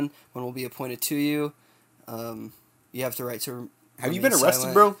afford one will be appointed to you. You have the right to. Have you been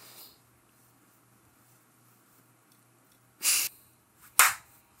arrested, bro?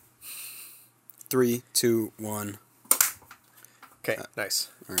 Three, 2, 1. Okay, nice.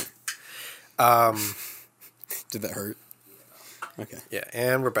 All right. Did that hurt? Okay. Yeah,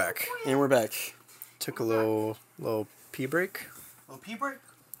 and we're back. Took a little pee break.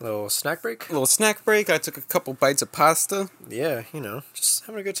 Little snack break. A little snack break. I took a couple bites of pasta. Yeah, just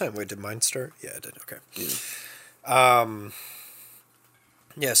having a good time. Wait, did mine start? Yeah, it did. Okay. Yeah.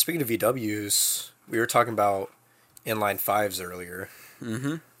 Yeah, speaking of VWs, we were talking about inline fives earlier.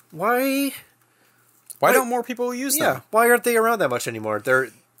 Mm-hmm. Why don't more people use them? Yeah, why aren't they around that much anymore? They're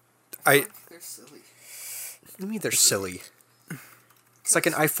silly. What do you mean they're silly? It's like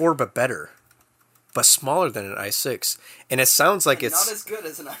an i4 but better, but smaller than an i6, and it sounds like it's not as good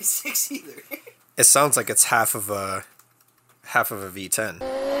as an i6 either. It sounds like it's half of a V10.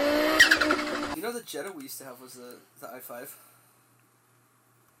 You know the Jetta we used to have was the i5.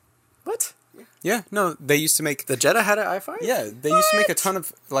 What? Yeah, no, they used to make... The Jetta had an i5? Yeah, they used to make a ton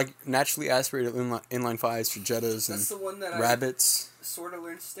of, like, naturally aspirated inline fives for Jettas and That's the one that Rabbits. I sort of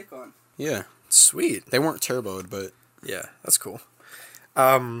learned to stick on. Yeah. Sweet. They weren't turboed, but... Yeah, that's cool.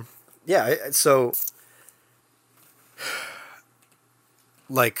 So...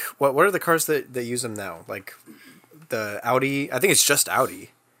 Like, what are the cars that use them now? Like, the Audi... I think it's just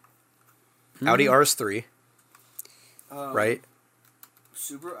Audi. Audi RS3. Right?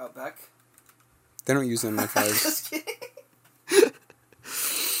 Subaru Outback. They don't use inline fives. Just kidding.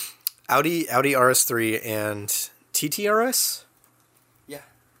 Audi RS3 and TTRS? Yeah.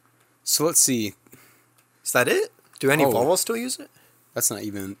 So let's see. Is that it? Do any Volvos still use it? That's not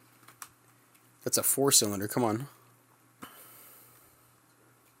even... That's a 4-cylinder. Come on.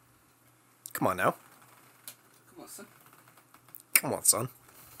 Come on now. Come on, son. Come on, son.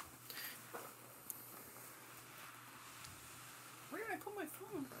 Where did I put my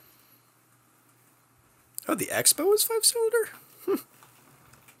phone? Oh, the Expo is 5-cylinder?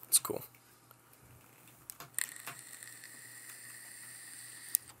 That's cool.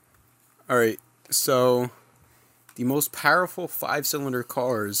 Alright, so... The most powerful 5-cylinder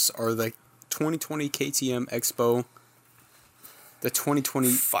cars are the 2020 KTM Expo, the 2020...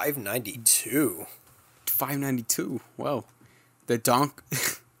 592. 592, wow. The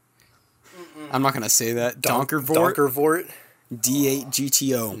I'm not going to say that. Donkervort D8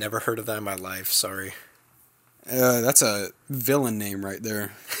 GTO. Never heard of that in my life, sorry. That's a villain name right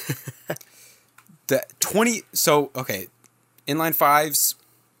there. Okay. Inline fives,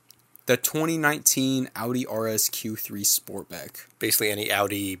 the 2019 Audi RS Q3 Sportback. Basically any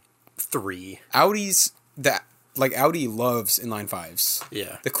Audi 3. Audi loves inline fives.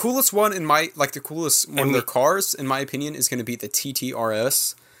 Yeah. The coolest one of their cars, in my opinion, is going to be the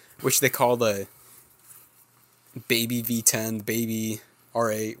TTRS, which they call the baby V10, baby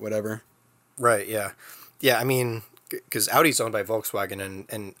R8, whatever. Right, yeah. Yeah, I mean, because Audi's owned by Volkswagen,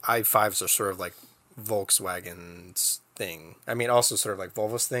 and i5s are sort of like Volkswagen's thing. I mean, also sort of like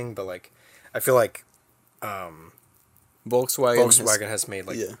Volvo's thing, but like, I feel like Volkswagen has made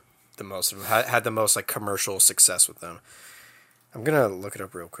like the most of them, had the most like commercial success with them. I'm gonna look it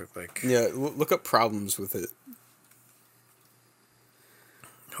up real quick. Like, yeah, look up problems with it.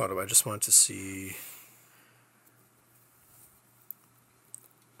 Hold on, I just wanted to see.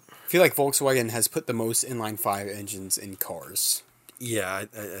 I feel like Volkswagen has put the most inline 5 engines in cars. Yeah,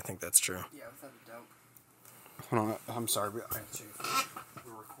 I think that's true. Yeah, without a doubt. Hold on, I'm sorry, but I have to.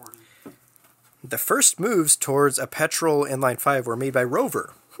 We're recording. The first moves towards a petrol inline 5 were made by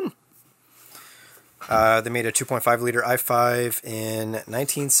Rover. They made a 2.5 liter i5 in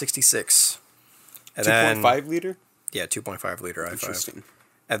 1966. 2.5 liter? Yeah, 2.5 liter i5. Interesting.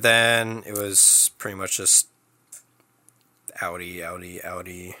 And then it was pretty much just Audi.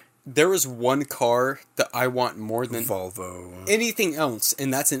 There was one car that I want more than Volvo. Anything else,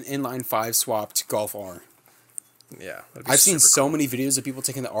 and that's an inline 5 swapped Golf R. Yeah. I've seen so many videos of people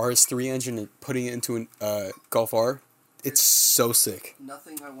taking the RS3 engine and putting it into a Golf R. It's so sick.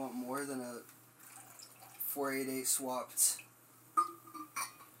 Nothing I want more than a 488 swapped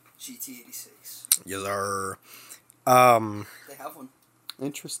GT86. Yes, sir. They have one.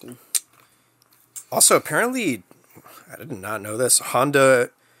 Interesting. Also, apparently, I did not know this,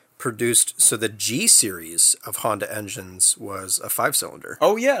 Honda produced, so the G series of Honda engines was a 5-cylinder.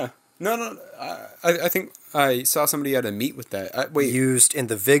 Oh, yeah. No. I think I saw somebody at a meet with that. Wait. Used in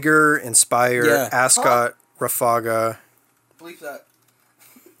the Vigor, Inspire, Ascot, Rafaga. Believe that.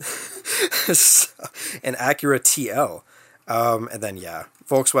 And Acura TL. And then,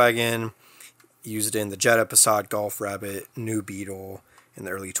 Volkswagen used it in the Jetta, Passat, Golf, Rabbit, New Beetle in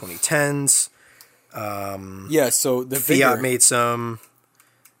the early 2010s. So the Fiat Vigor made some.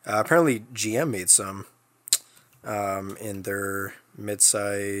 Apparently, GM made some in their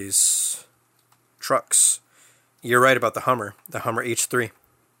midsize trucks. You're right about the Hummer H3,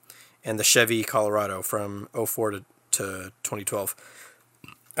 and the Chevy Colorado from 2004 to 2012.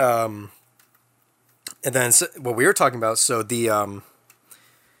 And then what we were talking about, so the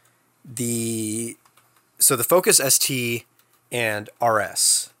Focus ST and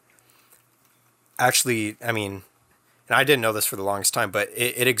RS. Actually, I mean, and I didn't know this for the longest time, but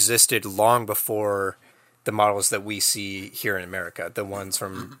it existed long before the models that we see here in America, the ones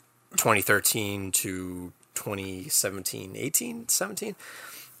from 2013 to 2017, 18, 17.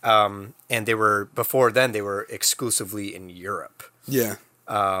 And they were, before then, they were exclusively in Europe. Yeah.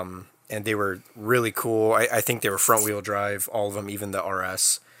 And they were really cool. I think they were front-wheel drive, all of them, even the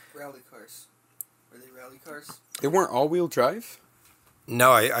RS. Rally cars. Were they rally cars? They weren't all-wheel drive?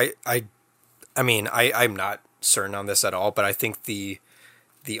 No, I mean, I'm not certain on this at all, but I think the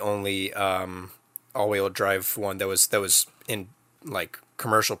only all-wheel drive one that was in like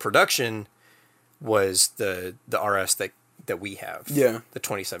commercial production was the RS that we have. Yeah. The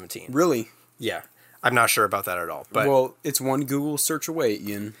 2017. Really? Yeah. I'm not sure about that at all. But well, it's one Google search away,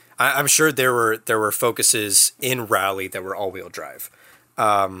 Ian. I'm sure there were Focuses in Rally that were all-wheel drive.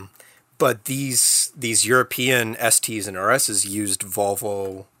 But these European STs and RSs used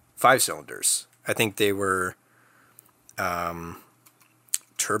Volvo 5-cylinders. I think they were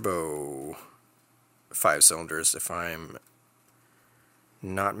turbo 5-cylinders, if I'm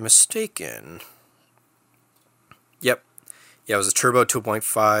not mistaken. Yep. Yeah, it was a turbo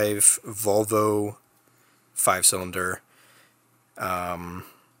 2.5 Volvo 5-cylinder.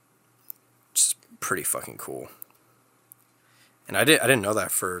 Just pretty fucking cool. And I didn't know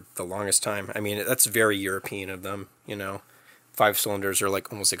that for the longest time. I mean, that's very European of them, you know. 5-cylinders are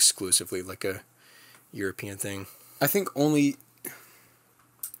like almost exclusively like a European thing. I think only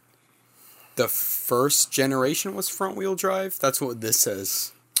the first generation was front-wheel drive. That's what this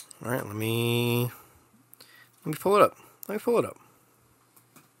says. All right, let me pull it up.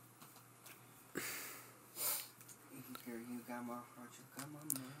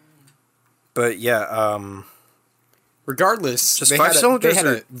 But yeah, regardless, just they 5-cylinders. They had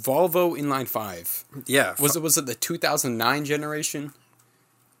a Volvo inline 5. Yeah, was it the 2009 generation?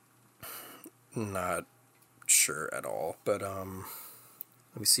 Not sure at all, but let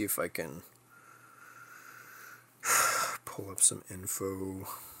me see if I can pull up some info.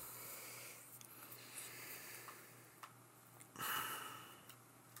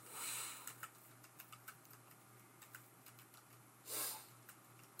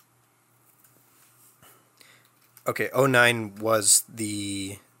 Okay, 09 was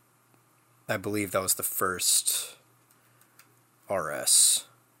I believe that was the first RS.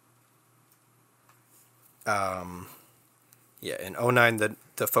 Yeah, in 09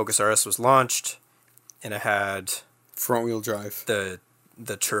 the Focus RS was launched, and it had front-wheel drive. The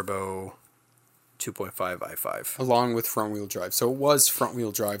turbo 2.5 i5. Along with front-wheel drive. So it was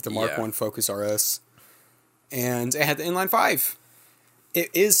front-wheel drive, the Mark 1 Focus RS. And it had the inline 5. It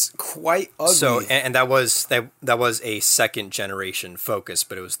is quite ugly. So and that was a second generation Focus,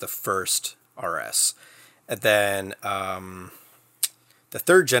 but it was the first RS. And then the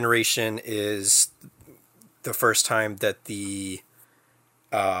third generation is the first time that the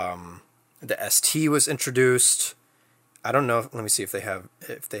ST was introduced. I don't know. Let me see if they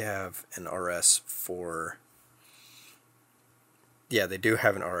have an RS for. Yeah, they do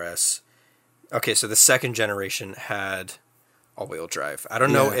have an RS. Okay, so the second generation had all-wheel drive. I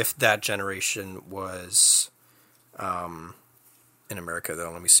don't know if that generation was in America,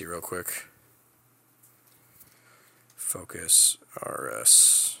 though. Let me see real quick. Focus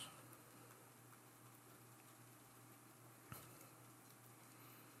RS.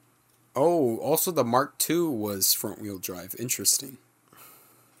 Oh, also the Mark II was front-wheel drive. Interesting.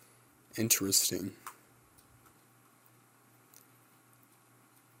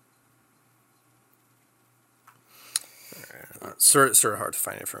 Sort of hard to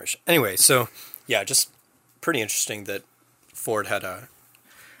find information. Anyway, so yeah, just pretty interesting that Ford had a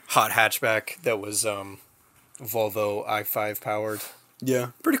hot hatchback that was Volvo i5 powered.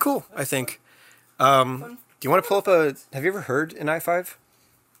 Yeah, pretty cool, I think. Do you want to pull up have you ever heard an i5?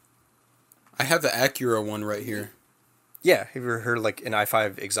 I have the Acura one right here. Yeah, have you ever heard like an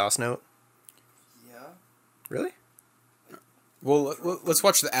i5 exhaust note? Yeah. Really? Well, let's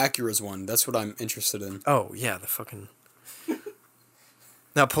watch the Acura's one. That's what I'm interested in. Oh yeah, the fucking.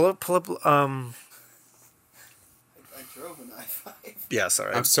 Now pull up. I drove an i5. Yeah,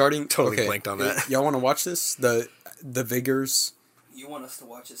 sorry. I'm starting. Totally blanked on that. Y'all want to watch this? The Vigors. You want us to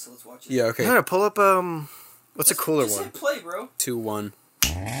watch it, so let's watch it. Yeah. Okay. No, pull up. What's a cooler just one? Hit play, bro. 2-1.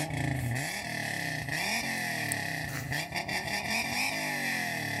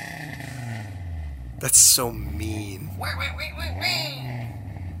 That's so mean.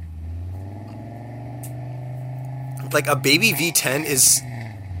 Like a baby V10 is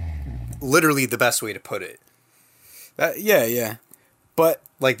literally the best way to put it. Yeah. But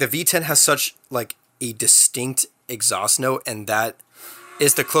like the V10 has such like a distinct exhaust note, and that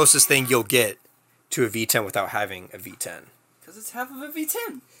is the closest thing you'll get to a V10 without having a V10. Because it's half of a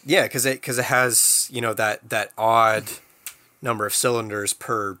V10. Yeah, because it has, you know, that odd number of cylinders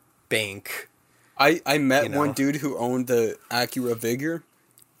per bank. I met one dude who owned the Acura Vigor.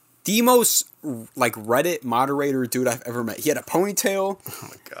 The most, like, Reddit moderator dude I've ever met. He had a ponytail. Oh,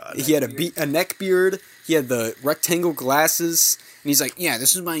 my God. He had a neck beard. He had the rectangle glasses. And he's like, yeah,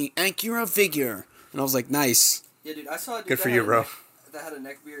 this is my Acura Vigor. And I was like, nice. Yeah, dude, I saw a dude Good for you, bro. That had a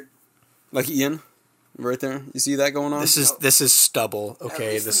neck beard. Like Ian? Right there. You see that going on? This is stubble,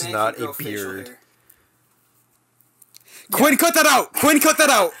 okay? This is not a beard. Quinn, cut that out! Quinn, cut that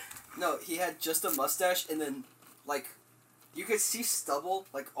out! No, he had just a mustache, and then, like, you could see stubble,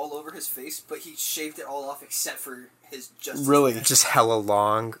 like, all over his face, but he shaved it all off except for his just... Really? Just hella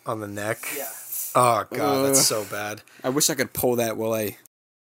long on the neck? Yeah. Oh, God, that's so bad. I wish I could pull that while I...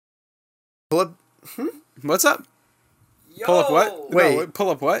 Pull up... What's up? Yo! Pull up what? Wait. No, pull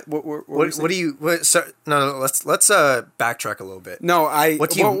up what? What do you... What, sorry, no, let's backtrack a little bit. No,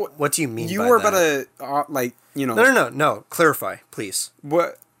 What do you mean you by were that? about to, like, you know... No. Clarify, please.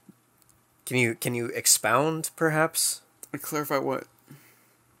 What? Can you expound, perhaps? Clarify what?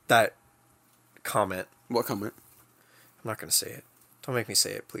 That comment. What comment? I'm not going to say it. Don't make me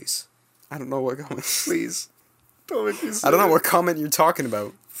say it, please. I don't know what comment. Please. Don't make me say it. I don't know what comment you're talking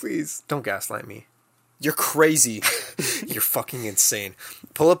about. Please. Don't gaslight me. You're crazy. You're fucking insane.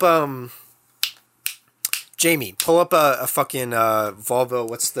 Pull up, Jamie, pull up a fucking, Volvo.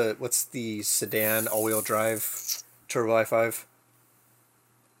 What's the sedan all-wheel drive Turbo i5?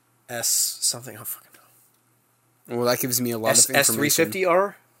 S something, I don't fucking know. Well, that gives me a lot of information. S350R?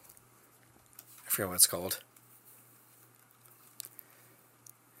 I forget what it's called.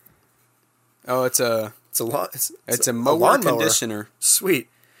 Oh, it's a mower conditioner. Sweet.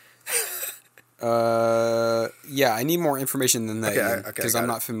 Yeah, I need more information than that because I'm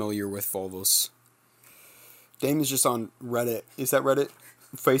not familiar with Volvos. Dame is just on Reddit. Is that Reddit?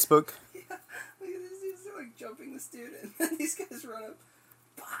 Facebook? Yeah, look at this dude's like jumping the student, and these guys run up.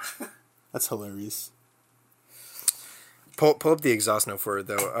 That's hilarious. Pull up the exhaust note for it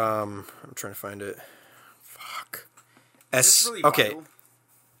though. I'm trying to find it. Fuck. Okay. Vital?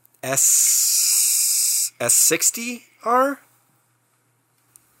 S60R?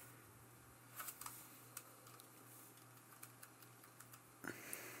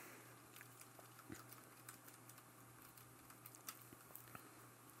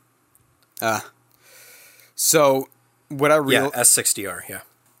 So what I Yeah, S60R, yeah.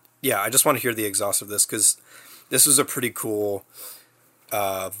 Yeah, I just want to hear the exhaust of this because this was a pretty cool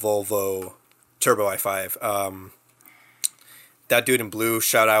Volvo Turbo i5. That dude in blue,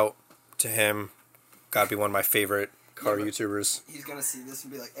 shout out to him. Gotta be one of my favorite car YouTubers. He's gonna see this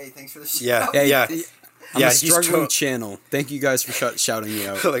and be like, hey, thanks for the shout. Yeah. I'm a struggling channel. Thank you guys for shouting me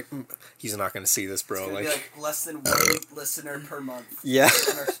out. Like, he's not gonna see this, bro. It's gonna be like less than one listener per month. Yeah.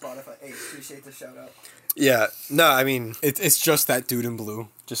 On our Spotify. Hey, appreciate the shout out. Yeah. No, I mean, it's just that dude in blue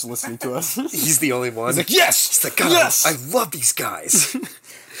just listening to us. he's the only one. He's like, yes! He's like, God, yes! I love these guys.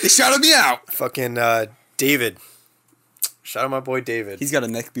 They shouted me out! Fucking David. Shout out my boy David. He's got a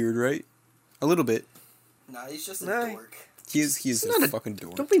neck beard, right? A little bit. Nah, he's just a dork. He's a fucking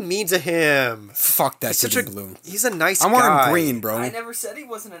dork. Don't be mean to him. Fuck that dude in blue. He's a nice guy. I want him green, bro. I never said he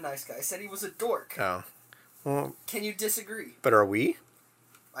wasn't a nice guy. I said he was a dork. Oh. Well, can you disagree? But are we?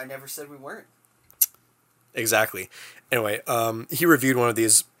 I never said we weren't. Exactly. Anyway, he reviewed one of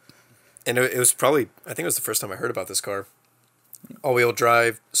these, and it was probably, I think it was the first time I heard about this car. All-wheel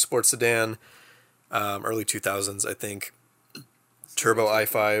drive, sports sedan, early 2000s, I think. Turbo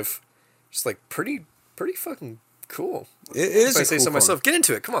i5. Just like pretty fucking cool. It is. If I say so myself. Get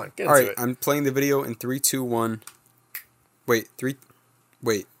into it. Come on. Get into it. I'm playing the video in 3, 2, 1. Wait.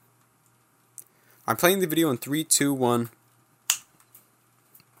 I'm playing the video in 3, 2, 1.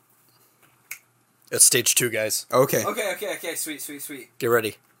 It's stage 2, guys. Okay. Okay. Sweet. Get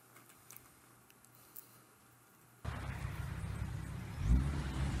ready.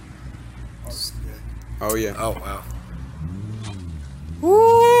 Oh yeah. Oh wow.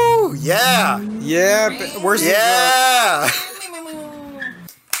 Woo! Yeah. Yeah. Where's yeah?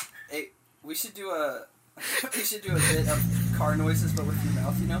 Hey, we should do a bit of car noises, but with your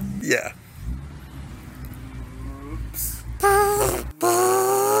mouth, you know? Yeah. Oops.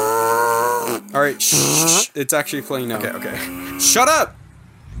 All right. Shh. It's actually playing now. Okay. Shut up.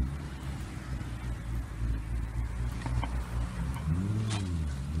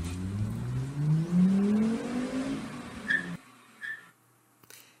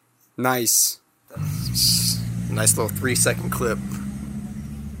 Nice. Nice little 3-second clip.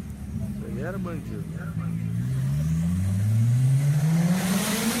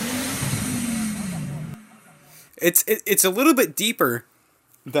 It's a little bit deeper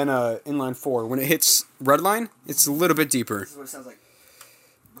than inline 4. When it hits red line, it's a little bit deeper. This is what it sounds like.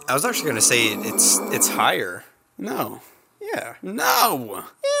 I was actually gonna say it's higher. No. Yeah. No.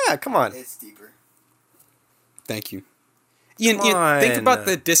 Yeah. Come on. It's deeper. Thank you. Ian, think about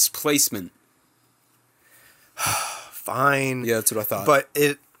the displacement. Fine. Yeah, that's what I thought. But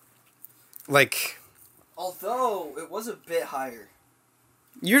it, like... Although, it was a bit higher.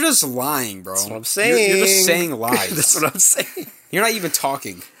 You're just lying, bro. That's what I'm saying. You're just saying lies. That's what I'm saying. You're not even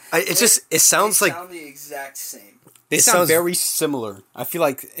talking. It sounds like... They sound the exact same. They sound very similar. I feel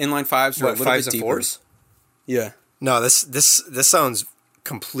like inline 5s are a little bit deeper. 5s and 4s? Yeah. No, this sounds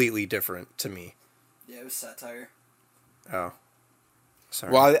completely different to me. Yeah, it was satire. Oh.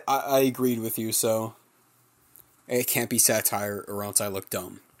 Sorry. Well, I agreed with you, so... It can't be satire or else I look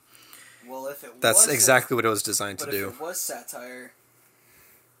dumb. Well, if it That's exactly what it was designed to do. If it was satire,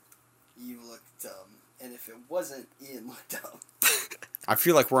 you look dumb. And if it wasn't, Ian looked dumb. I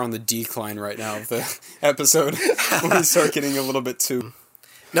feel like we're on the decline right now of the episode. When we start getting a little bit too...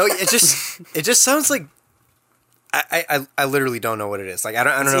 No, it just sounds like... I literally don't know what it is. Like, I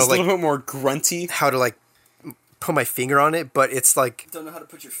don't know, It's a like... little bit more grunty. How to, like, put my finger on it, but it's like... Don't know how to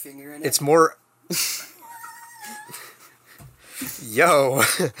put your finger in it? It's more... Yo.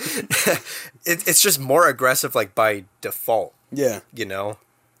 It's just more aggressive, like, by default. Yeah. You know?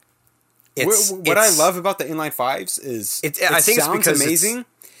 What I love about the inline 5s is I think sounds it's because amazing,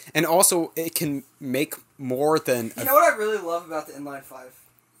 and also it can make more than... You know what I really love about the inline 5?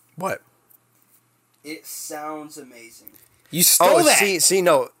 What? It sounds amazing. You stole that! See,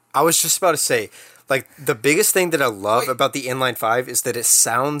 no, I was just about to say, like, the biggest thing that I love about the inline 5 is that it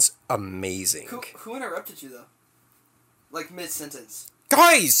sounds amazing. Who interrupted you, though? Like, mid-sentence.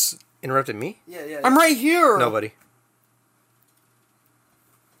 Guys! Interrupted me? Yeah. I'm right here! Nobody.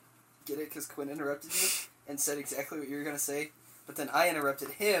 Get it? Because Quinn interrupted you and said exactly what you were going to say, but then I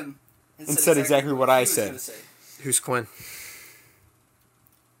interrupted him and said exactly what I said. Who's Quinn?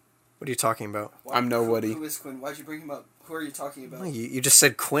 What are you talking about? I'm nobody. Who is Quinn? Why'd you bring him up? Who are you talking about? You just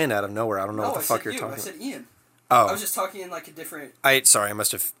said Quinn out of nowhere. I don't know what the fuck you're talking about. I said Ian. Oh. I was just talking in like a different... Sorry, I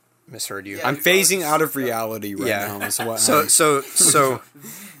must have misheard you. Yeah, I'm phasing out of reality right now. Is what So,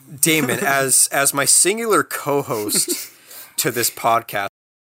 Damon, as my singular co-host to this podcast,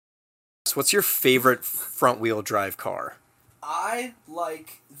 what's your favorite front-wheel drive car? I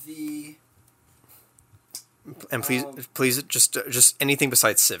like the... And please, just anything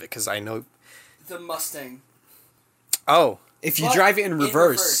besides Civic, because I know... The Mustang. Oh. If you drive it in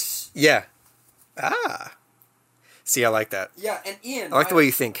reverse. Yeah. Ah. See, I like that. Yeah, and Ian... I like the way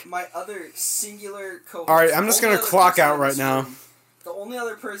you think. My other singular co-host... Alright, I'm just going to clock out right now. The only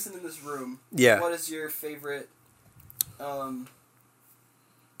other person in this room... Yeah. What is your favorite... I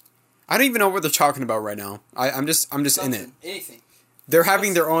don't even know what they're talking about right now. I'm just in it. Anything. They're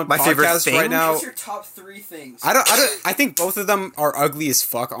having their own podcast right now. What's your top 3 things? I think both of them are ugly as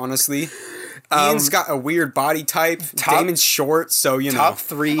fuck, honestly. Ian's got a weird body type. Damon's short, so you know. Top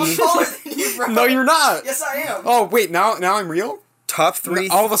 3. I'm taller than you, bro. No, you're not. Yes, I am. Oh, wait, now I'm real? Top 3.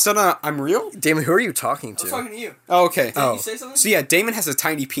 All of a sudden, I'm real? Damon, who are you talking to? I'm talking to you. Oh, okay. Did you say something? So yeah, Damon has a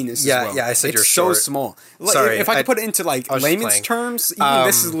tiny penis as well. Yeah, I said you're so short. small. Sorry, if I could put it into like layman's terms, even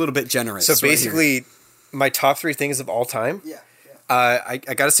this is a little bit generous. So basically, my top 3 things of all time. Yeah. I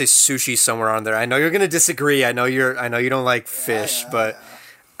gotta say sushi somewhere on there. I know you're gonna disagree. I know you don't like fish, but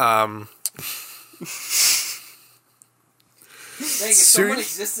Dang, if someone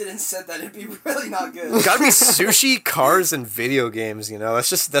existed and said that, it'd be really not good. Gotta be sushi, cars, and video games. You know,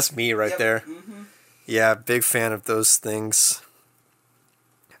 that's me right there. Mm-hmm. Yeah, big fan of those things.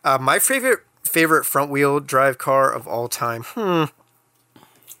 My favorite front wheel drive car of all time. I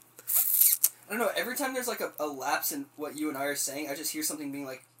don't know, every time there's like a lapse in what you and I are saying, I just hear something being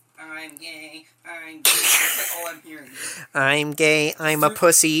like, I'm gay, I'm gay. That's like all I'm hearing. I'm gay, I'm a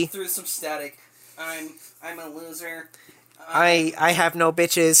pussy. Through some static, I'm a loser. I have no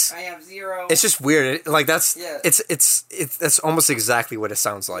bitches. I have 0. It's just weird. That's almost exactly what it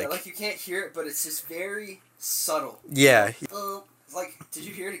sounds like. Yeah, like you can't hear it, but it's just very subtle. Yeah. Like, did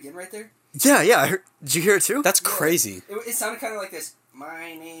you hear it again right there? Yeah. Did you hear it too? That's crazy. It sounded kind of like this.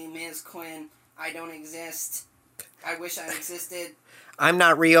 My name is Quinn. I don't exist. I wish I existed. I'm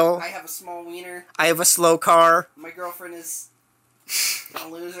not real. I have a small wiener. I have a slow car. My girlfriend is a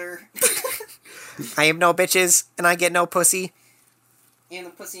loser. I have no bitches, and I get no pussy. And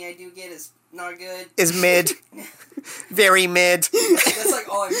the pussy I do get is not good. Is mid. Very mid. That's like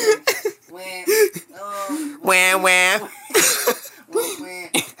all I'm hearing. Wah, wah. Wah. I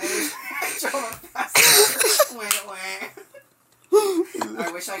drove a fast. Wah.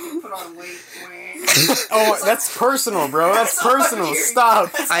 I wish I could put on weight. Oh, that's personal, bro. That's personal. Stop.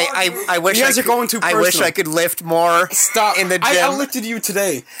 I wish You guys are going too I wish personal. I could lift more. Stop. In the gym. I lifted you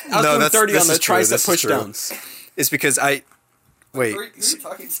today. I was doing 30 on the tricep pushdowns. It's because I... Wait. Who are you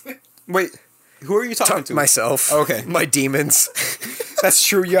talking to? Wait, who are you talking to? Myself. Okay. My demons. That's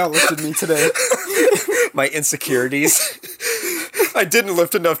true. You outlifted me today. My insecurities. I didn't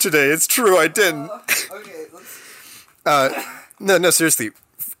lift enough today. It's true. I didn't. Okay, let's... No, seriously.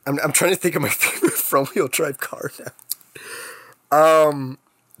 I'm trying to think of my favorite front-wheel drive car now.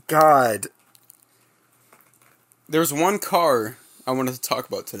 God. There's one car I wanted to talk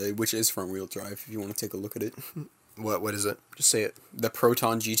about today, which is front-wheel drive, if you want to take a look at it. What is it? Just say it. The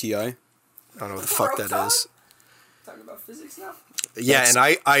Proton GTI. I don't know what the fuck that is. Talking about physics now? Yeah, That's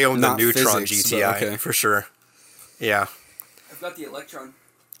and I own the not Neutron physics, GTI, but okay. for sure. Yeah. I've got the Electron.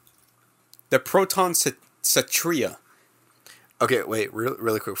 The Proton Satria. Okay, wait,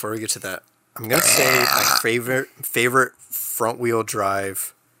 really quick before we get to that. I'm going to say my favorite front-wheel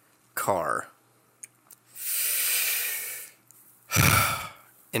drive car.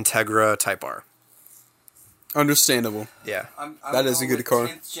 Integra Type R. Understandable. Yeah. I'm That is a going good with car.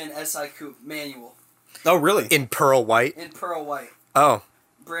 10th Gen SI Coupe manual Oh, really? In pearl white? in pearl white. Oh,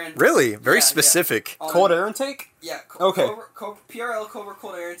 Brand. really? Very Yeah, specific. yeah. Cold air intake? Yeah. Okay. PRL Cobra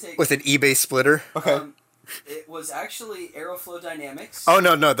cold air intake. With an eBay splitter? Okay. It was actually Aeroflow Dynamics. Oh,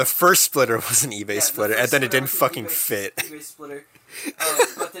 no, the first splitter was an eBay Yeah, the splitter, first and then it splitter didn't was an fucking eBay fit. eBay splitter.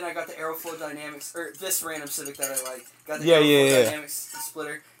 But then I got the Aeroflow Dynamics, or this random Civic that I like. Got the Yeah, Aeroflow yeah. Dynamics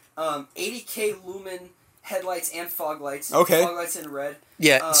splitter. 80K lumen headlights and fog lights. Okay. Fog lights in red.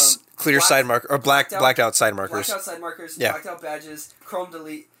 Yeah, clear side marker, or blacked out side markers. Blacked out side markers, Yeah. blacked out badges, chrome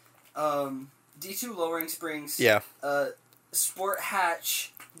delete, D2 lowering springs. Yeah, Sport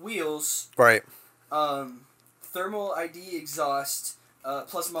hatch wheels. right. Thermal ID exhaust,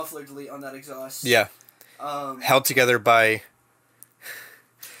 plus muffler delete on that exhaust. Yeah. Held together by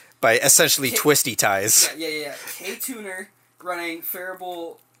essentially twisty ties. Yeah. K-tuner running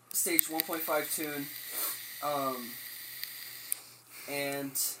Faribault stage 1.5 tune.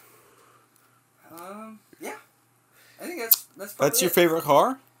 Yeah. I think that's probably That's your favorite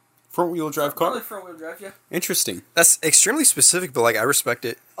car? Front-wheel drive car? Probably front-wheel drive, yeah. Interesting. That's extremely specific, but like I respect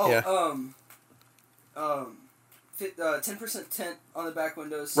it. Oh, Yeah. 10% tint on the back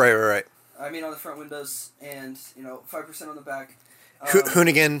windows. Right. I mean on the front windows, and 5% on the back.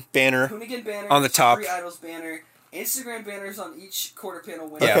 Hoonigan banner. Hoonigan banner on the top. Free Idols banner. Instagram banners on each quarter panel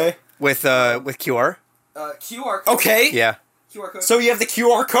window. Yeah. Okay. With QR. QR code. Okay. Yeah. QR code. So you have the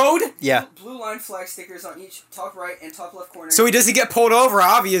QR code? Yeah. Blue line flag stickers on each top right and top left corner. So he doesn't get pulled over,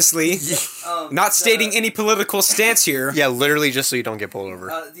 obviously. Not the- stating any political stance here. Yeah, literally just so you don't get pulled over.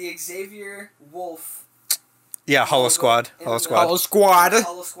 The Xavier Wolf. Yeah, Hollow Squad. Hollow Hollow Squad.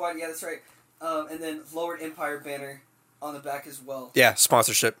 Squad, yeah, that's right. And then Lowered Empire banner on the back as well. Yeah,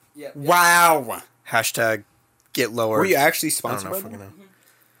 sponsorship. Yeah. Wow. Hashtag get lower. Were you actually I don't sponsored know. by Fucking them? know.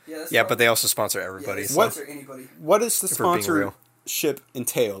 Yeah, that's Yeah, right. but they also sponsor Yeah, everybody. they so- sponsor anybody. What does the If we're being real. sponsorship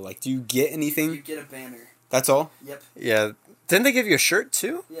entail? Like, do you get You anything? get a banner. That's all? Yep. Yeah. Didn't they give you a shirt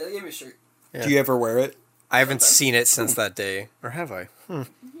too? Yeah, they gave me a shirt. Yeah. Do you ever wear it? I haven't Sometimes. seen it since that day. Or have I? You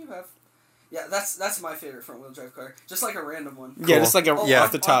have. Yeah, that's my favorite front wheel drive car. Just like a random one. Yeah, just like a, Yeah.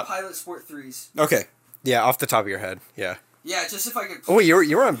 off the top. On Pilot Sport 3s. Okay. Yeah, off the top of your head. Yeah. Yeah, just if I could. Oh, wait, you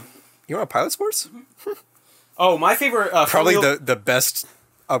were on Pilot Sports? Oh, my favorite Probably front-wheel- the best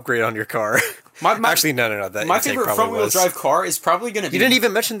upgrade on your car. My Actually, no. That my intake favorite probably front wheel was. drive car is probably going to be. You didn't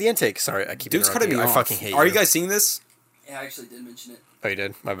even mention the intake. Sorry, I keep Dude's cutting interrupting me you. off. I fucking hate Are you. you guys seeing this? Yeah, I actually did mention it. Oh, you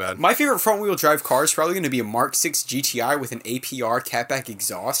did? My bad. My favorite front wheel drive car is probably going to be a Mark 6 GTI with an APR catback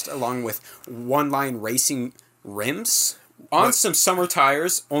exhaust, along with one line racing rims on What? some summer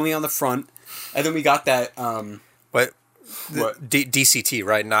tires, only on the front, and then we got that. What? What? DCT,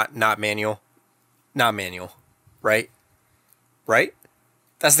 right? Not manual. Not manual, right? Right?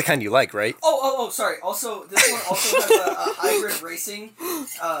 That's the kind you like, right? Oh, sorry. Also, this one also has a hybrid racing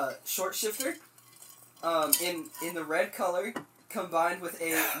short shifter in the red color, combined with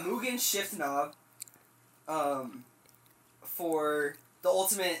a Mugen shift knob for the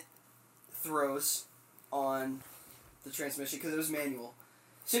ultimate throws on the transmission, because it was manual.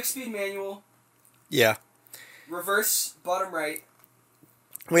 6-speed manual, Yeah. reverse bottom right.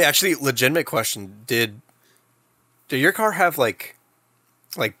 Wait, actually, legitimate question. Did your car have like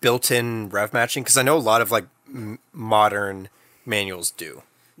built-in rev matching? Because I know a lot of like modern manuals do.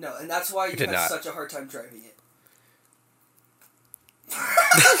 No, and that's why you did have not. such a hard time driving it.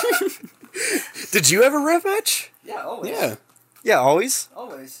 Did you ever rev match? Yeah, always. Yeah. Yeah, always.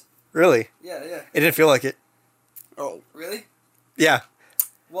 Always. Really? Yeah. It didn't feel like it. Oh. Really? Yeah.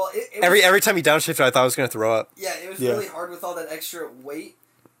 Well, it every time he downshifted, I thought I was going to throw up. Yeah, it was really hard with all that extra weight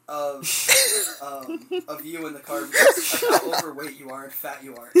of you in the car because of how overweight you are and fat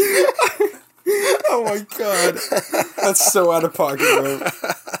you are. Oh my god, that's so out of pocket, bro.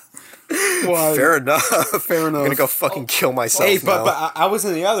 Why? Fair enough. Fair enough. I'm gonna go fucking kill myself. Hey, now. but I was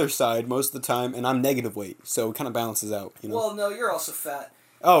on the other side most of the time, and I'm negative weight, so it kind of balances out. You know. Well, no, you're also fat.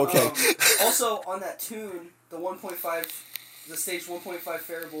 Oh, okay. Also, on that tune, the 1.5, the stage 1.5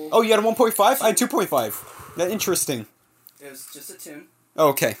 variable. Oh, you had a 1.5? I had 2.5. That interesting. It was just a tune. Oh,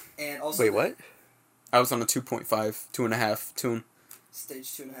 okay. And also. Wait, what? I was on a 2.5, 2.5 tune. Stage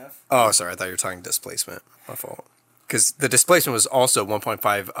 2.5. Oh, sorry. I thought you were talking displacement. My fault. Because the displacement was also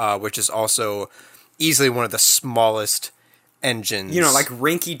 1.5, which is also easily one of the smallest engines. You know, like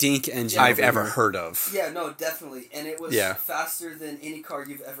rinky-dink engine I've ever heard of. Yeah, no, definitely. And it was faster than any car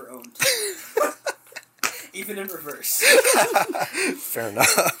you've ever owned. Even in reverse. Fair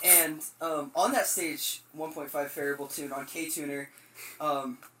enough. And on that stage 1.5 variable tune on K-Tuner,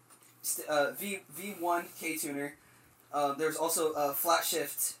 V1 K-Tuner, there's also a flat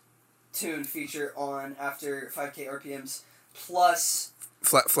shift tune feature on after 5k RPMs plus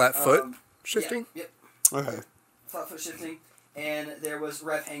flat foot shifting. Yeah, yep. Okay. Flat foot shifting, and there was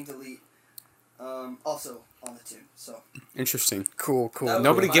rev hang delete, also on the tune. So interesting. Cool.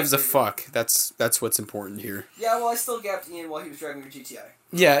 Nobody gives a fuck. That's what's important here. Yeah, well, I still gapped Ian while he was driving your GTI.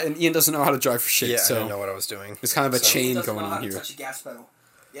 Yeah, and Ian doesn't know how to drive for shit. Yeah, so I didn't know what I was doing. There's kind of a chain Ian doesn't going know how on to here. touch a gas pedal.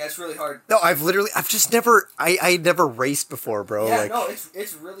 Yeah, it's really hard. No, I've just never, I never raced before, bro. Yeah, like, no,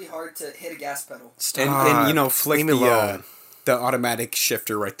 it's really hard to hit a gas pedal. And you know, flick the automatic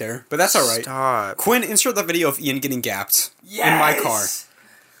shifter right there. But that's all right. Stop. Quinn, insert the video of Ian getting gapped Yes! in my car.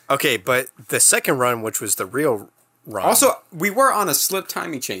 Okay, but the second run, which was the real run. Also, we were on a slip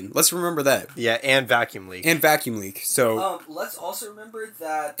timing chain. Let's remember that. Yeah, and vacuum leak. So let's also remember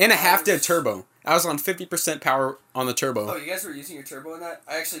that... And a half-dead turbo. I was on 50% power on the turbo. Oh, you guys were using your turbo in that?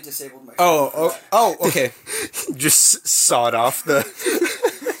 I actually disabled my okay. Just sawed off the...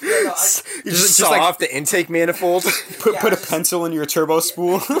 You just saw off the intake manifold. Put a pencil in your turbo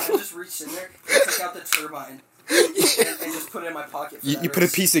spool. I just reached in there and took out the turbine and just put it in my pocket. You put a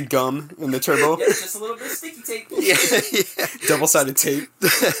piece of gum in the turbo. Yeah, just a little bit of sticky tape. Yeah. Double-sided tape.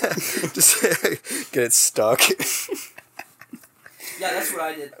 Just get it stuck. Yeah, that's what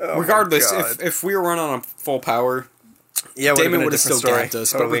I did. Oh, regardless, if we were running on full power, Damon would have still gapped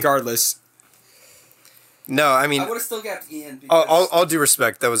us. Totally. But regardless, no, I mean, I would have still gapped Ian. Because all due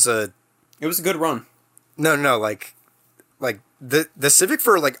respect, it was a good run. No, like the Civic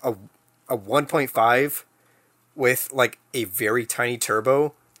for like a 1.5 with like a very tiny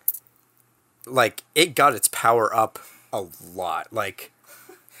turbo, like it got its power up a lot. Like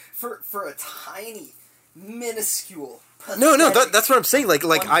for a tiny, minuscule. No, that's what I'm saying. Like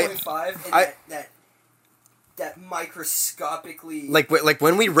 1.5 and that microscopically like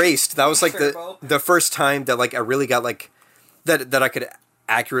when we raced, that was like the first time that like I really got like that I could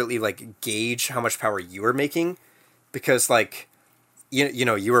accurately like gauge how much power you were making, because like you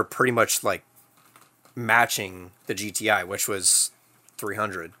know you were pretty much like matching the GTI, which was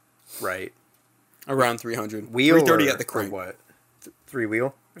 300, right? Around 300. Wheel 330 at the crank. What? 3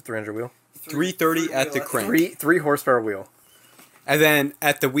 wheel or 300 wheel? 330 at the crank. 3 horsepower wheel. And then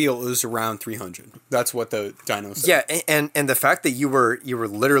at the wheel it was around 300. That's what the dyno said. Yeah, and the fact that you were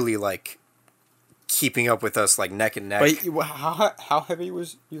literally like keeping up with us like neck and neck. But how heavy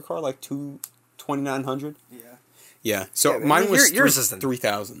was your car? Like 2,900? Yeah. Yeah. So mine was yours is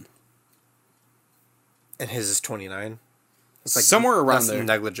 3,000. And his is 29. It's like somewhere around there.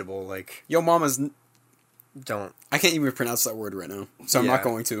 Negligible. Like yo, mama's. Don't. I can't even pronounce that word right now, so I'm not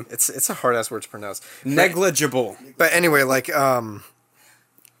going to. It's a hard ass word to pronounce. Negligible. But anyway, like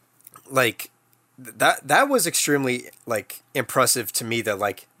that was extremely like impressive to me, that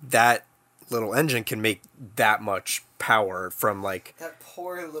like that little engine can make that much power from like that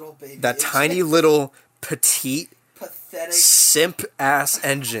poor little baby. That tiny little petite, pathetic simp ass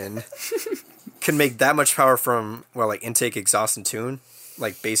engine can make that much power from like intake, exhaust, and tune,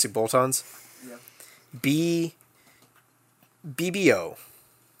 like basic bolt-ons. BBO.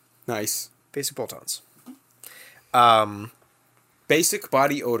 Nice. Basic bolt-ons. Basic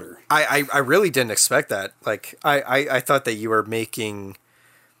body odor. I really didn't expect that. Like, I thought that you were making,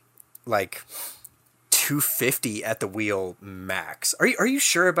 like, 250 at the wheel max. Are you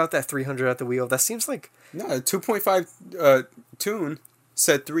sure about that 300 at the wheel? That seems like... No, 2.5 tune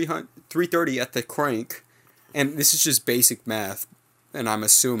said 330 at the crank. And this is just basic math. And I'm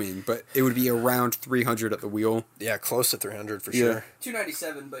assuming, but it would be around 300 at the wheel. Yeah, close to 300 for sure.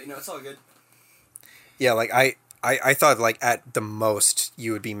 297, but it's all good. Yeah, like I thought like at the most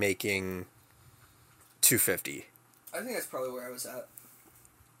you would be making 250. I think that's probably where I was at.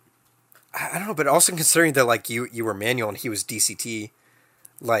 I don't know, but also considering that like you were manual and he was DCT,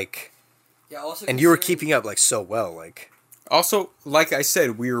 like, yeah, also and you were keeping up like so well, like. Also, like I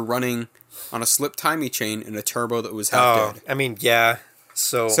said, we were running on a slip timey chain and a turbo that was half dead. I mean, yeah.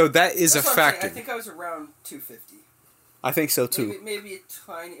 So that is a factor. I think I was around 250. I think so too. Maybe a wee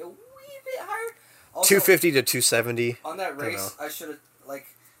bit higher. Also, 250 to 270. On that race, I should have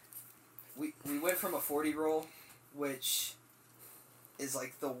we went from a 40 roll, which is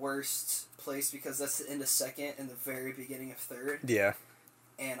like the worst place because that's the end of second and the very beginning of third. Yeah.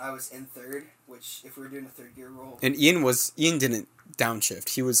 And I was in third, which if we were doing a third gear roll. And Ian didn't downshift.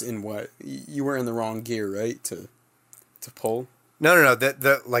 He was in what? You were in the wrong gear, right? To pull. No.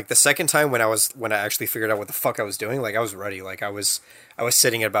 The second time when I actually figured out what the fuck I was doing, like I was ready. Like I was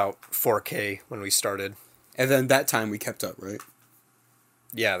sitting at about 4K when we started. And then that time we kept up, right?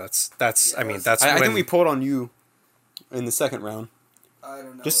 Yeah, that's. Yeah, I mean, that's. I think we pulled on you in the second round. I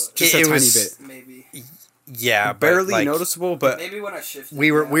don't know. Just a tiny bit. Maybe. Yeah, barely like, noticeable, but maybe when I shifted.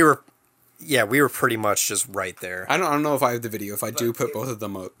 We were pretty much just right there. I don't know if I have the video. If I do, put both of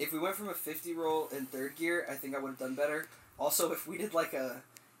them up. If we went from a 50 roll in third gear, I think I would have done better. Also, if we did like a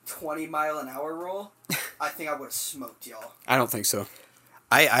 20-mile-an-hour roll, I think I would have smoked y'all. I don't think so.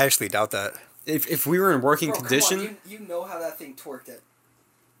 I actually doubt that. If we were in working condition, come on, you know how that thing torqued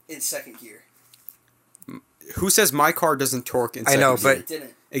in second gear. Who says my car doesn't torque in second gear? I know, but it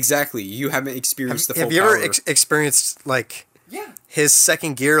didn't. Exactly. You haven't experienced the full Have you power. ever experienced like Yeah. his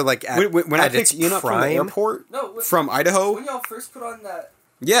second gear like at when I at picked its Ian up from the prime? airport No, from Idaho? When y'all first put on that.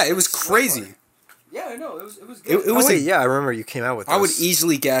 Yeah, it was sway crazy. bar. Yeah, I know. It was good. It was yeah, I remember you came out with I would this.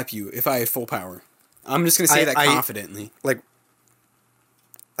 easily gap you if I had full power. I'm just going to say that confidently. Like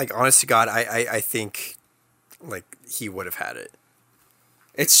honest to God, I think like he would have had it.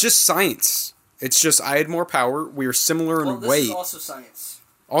 It's just science. It's just I had more power. We were similar in this weight. is also science.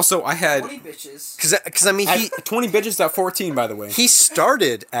 Also, I had 20 bitches. Because I mean, he 20 bitches at 14. By the way, he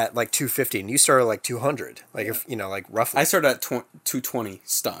started at like 250, and you started like 200. Like if like roughly. I started at 220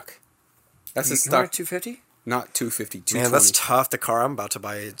 stock. That's a You stock. at 250. Not 250. 220. Man, that's tough. The car I'm about to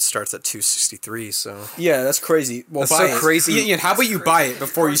buy it starts at 263. So yeah, that's crazy. Well, that's buy so it. crazy. Ian, how about you buy it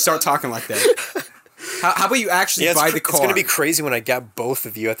before you start talking like that? How about you actually buy the car? It's going to be crazy when I get both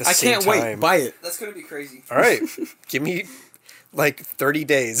of you at the same time. I can't wait. Buy it. That's going to be crazy. All right. Give me like 30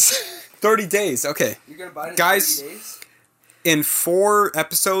 days. 30 days. Okay. You're going to buy it in Guys, 30 days? In 4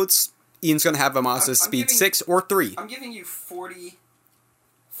 episodes, Ian's going to have a Mazda Speed 6 or 3. I'm giving you 40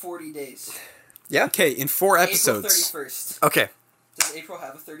 days. Yeah. Okay, in 4 episodes. April 31st. Okay. Does April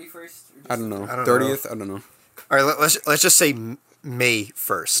have a 31st? I don't know. I don't 30th? I don't know. All right. Let's just say May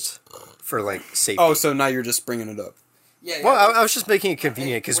 1st for like safety. Oh, so now you're just bringing it up. Yeah. Well, I was just making it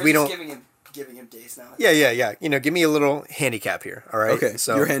convenient because we don't. Giving him days now. Yeah. You know, give me a little handicap here. All right. Okay.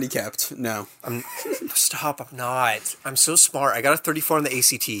 So you're handicapped now. Stop. I'm not. I'm so smart. I got a 34 on the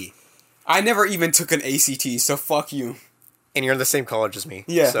ACT. I never even took an ACT, so fuck you. And you're in the same college as me.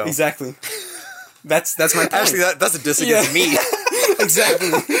 Yeah, so. Exactly. That's my point. Actually, that's a diss against me. Exactly.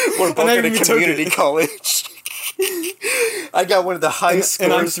 We're both in a community college. I got one of the highest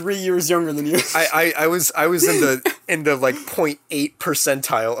scores. And I'm 3 years younger than you. I was in the like 0.8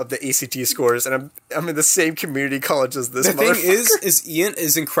 percentile of the ACT scores, and I'm in the same community college as this. The thing motherfucker. is Ian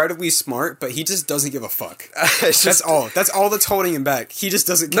is incredibly smart, but he just doesn't give a fuck. That's all. That's all that's holding him back. He just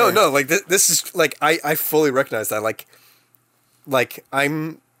doesn't care. No. Like this is like I fully recognize that. Like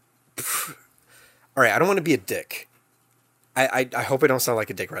I'm. All right, I don't want to be a dick. I hope I don't sound like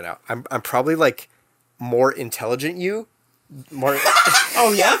a dick right now. I'm probably like more intelligent you. More.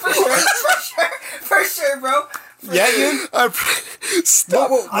 Oh yeah, for sure, bro. Yeah, Ian.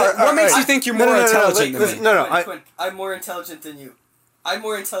 Stop. What makes you think you're more intelligent than me? No. Quinn, I'm more intelligent than you. I'm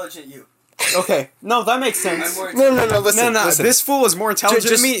more intelligent than you. Okay, no, that makes I'm sense. more intelligent. No. Listen. This fool is more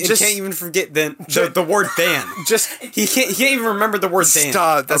intelligent than me and just- can't even forget the word "than." He can't even remember the word "than."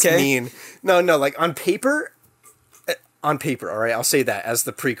 Stop. That's okay? mean. No. Like on paper. All right. I'll say that as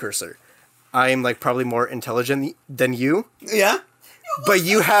the precursor. I am like probably more intelligent than you. Yeah, But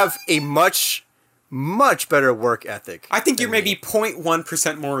you have a much better work ethic. I think you're maybe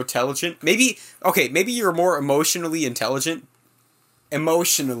 0.1% more intelligent. Maybe you're more emotionally intelligent.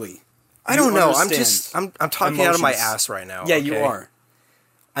 Emotionally. I don't know. Understand I'm talking out of my emotions. ass right now. Yeah, okay? you are.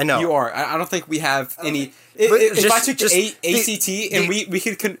 I know. You are. I don't think we have any. think- If I took just ACT and we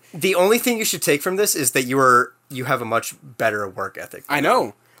could. The only thing you should take from this is that you have a much better work ethic. I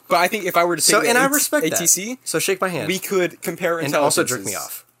know, but I think if I were to take I respect ATC, that. So shake my hand. we could compare and intelligences. also jerk me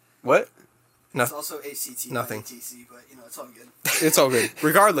off. What? It's also ACT, Nothing. not ATC, but it's all good. It's all good.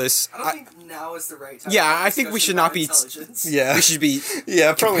 Regardless, I don't think now is the right time. Yeah, I think we should not be. Yeah, we should be.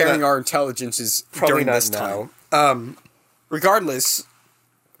 Yeah, probably comparing not, our intelligences probably during not this now. time. Regardless,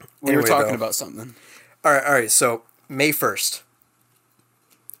 we were Anyway, talking though. about something. All right. So May 1st,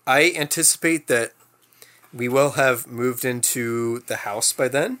 I anticipate that we will have moved into the house by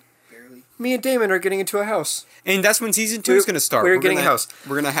then. Barely. Me and Damon are getting into a house. And that's when season 2 is going to start. We're getting a house.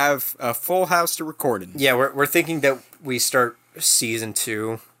 We're going to have a full house to record in. Yeah, we're thinking that we start season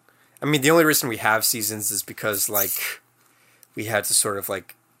 2. I mean, the only reason we have seasons is because, like, we had to sort of,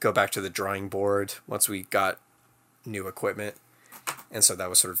 like, go back to the drawing board once we got new equipment. And so that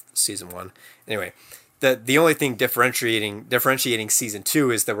was sort of season 1. Anyway, the only thing differentiating season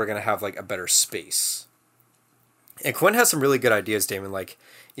 2 is that we're going to have, like, a better space. And Quinn has some really good ideas, Damon. Like,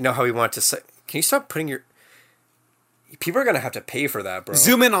 you know how we want to say... Can you stop putting your... People are going to have to pay for that, bro.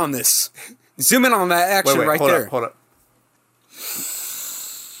 Zoom in on this. Zoom in on that action right there. Hold up.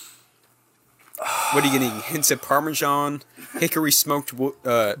 What are you getting? Hints of Parmesan, hickory smoked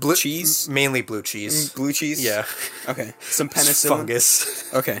cheese? Mainly blue cheese. Blue cheese? Yeah. Okay. Some penicillin?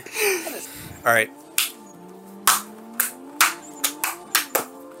 Fungus. Okay. All right.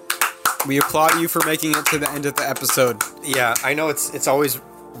 We applaud you for making it to the end of the episode. Yeah, I know it's always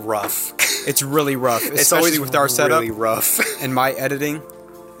rough. It's really rough, It's especially always with our setup really rough. and my editing.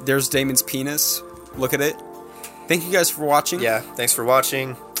 There's Damon's penis. Look at it. Thank you guys for watching. Yeah, thanks for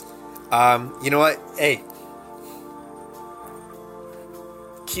watching. You know what? Hey.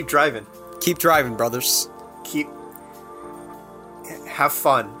 Keep driving. Keep driving, brothers. Have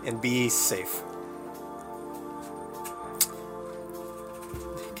fun and be safe.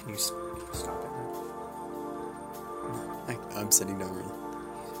 Can you stop it now? I'm sitting down.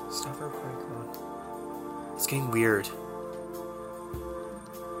 Stop it, come on. It's getting weird.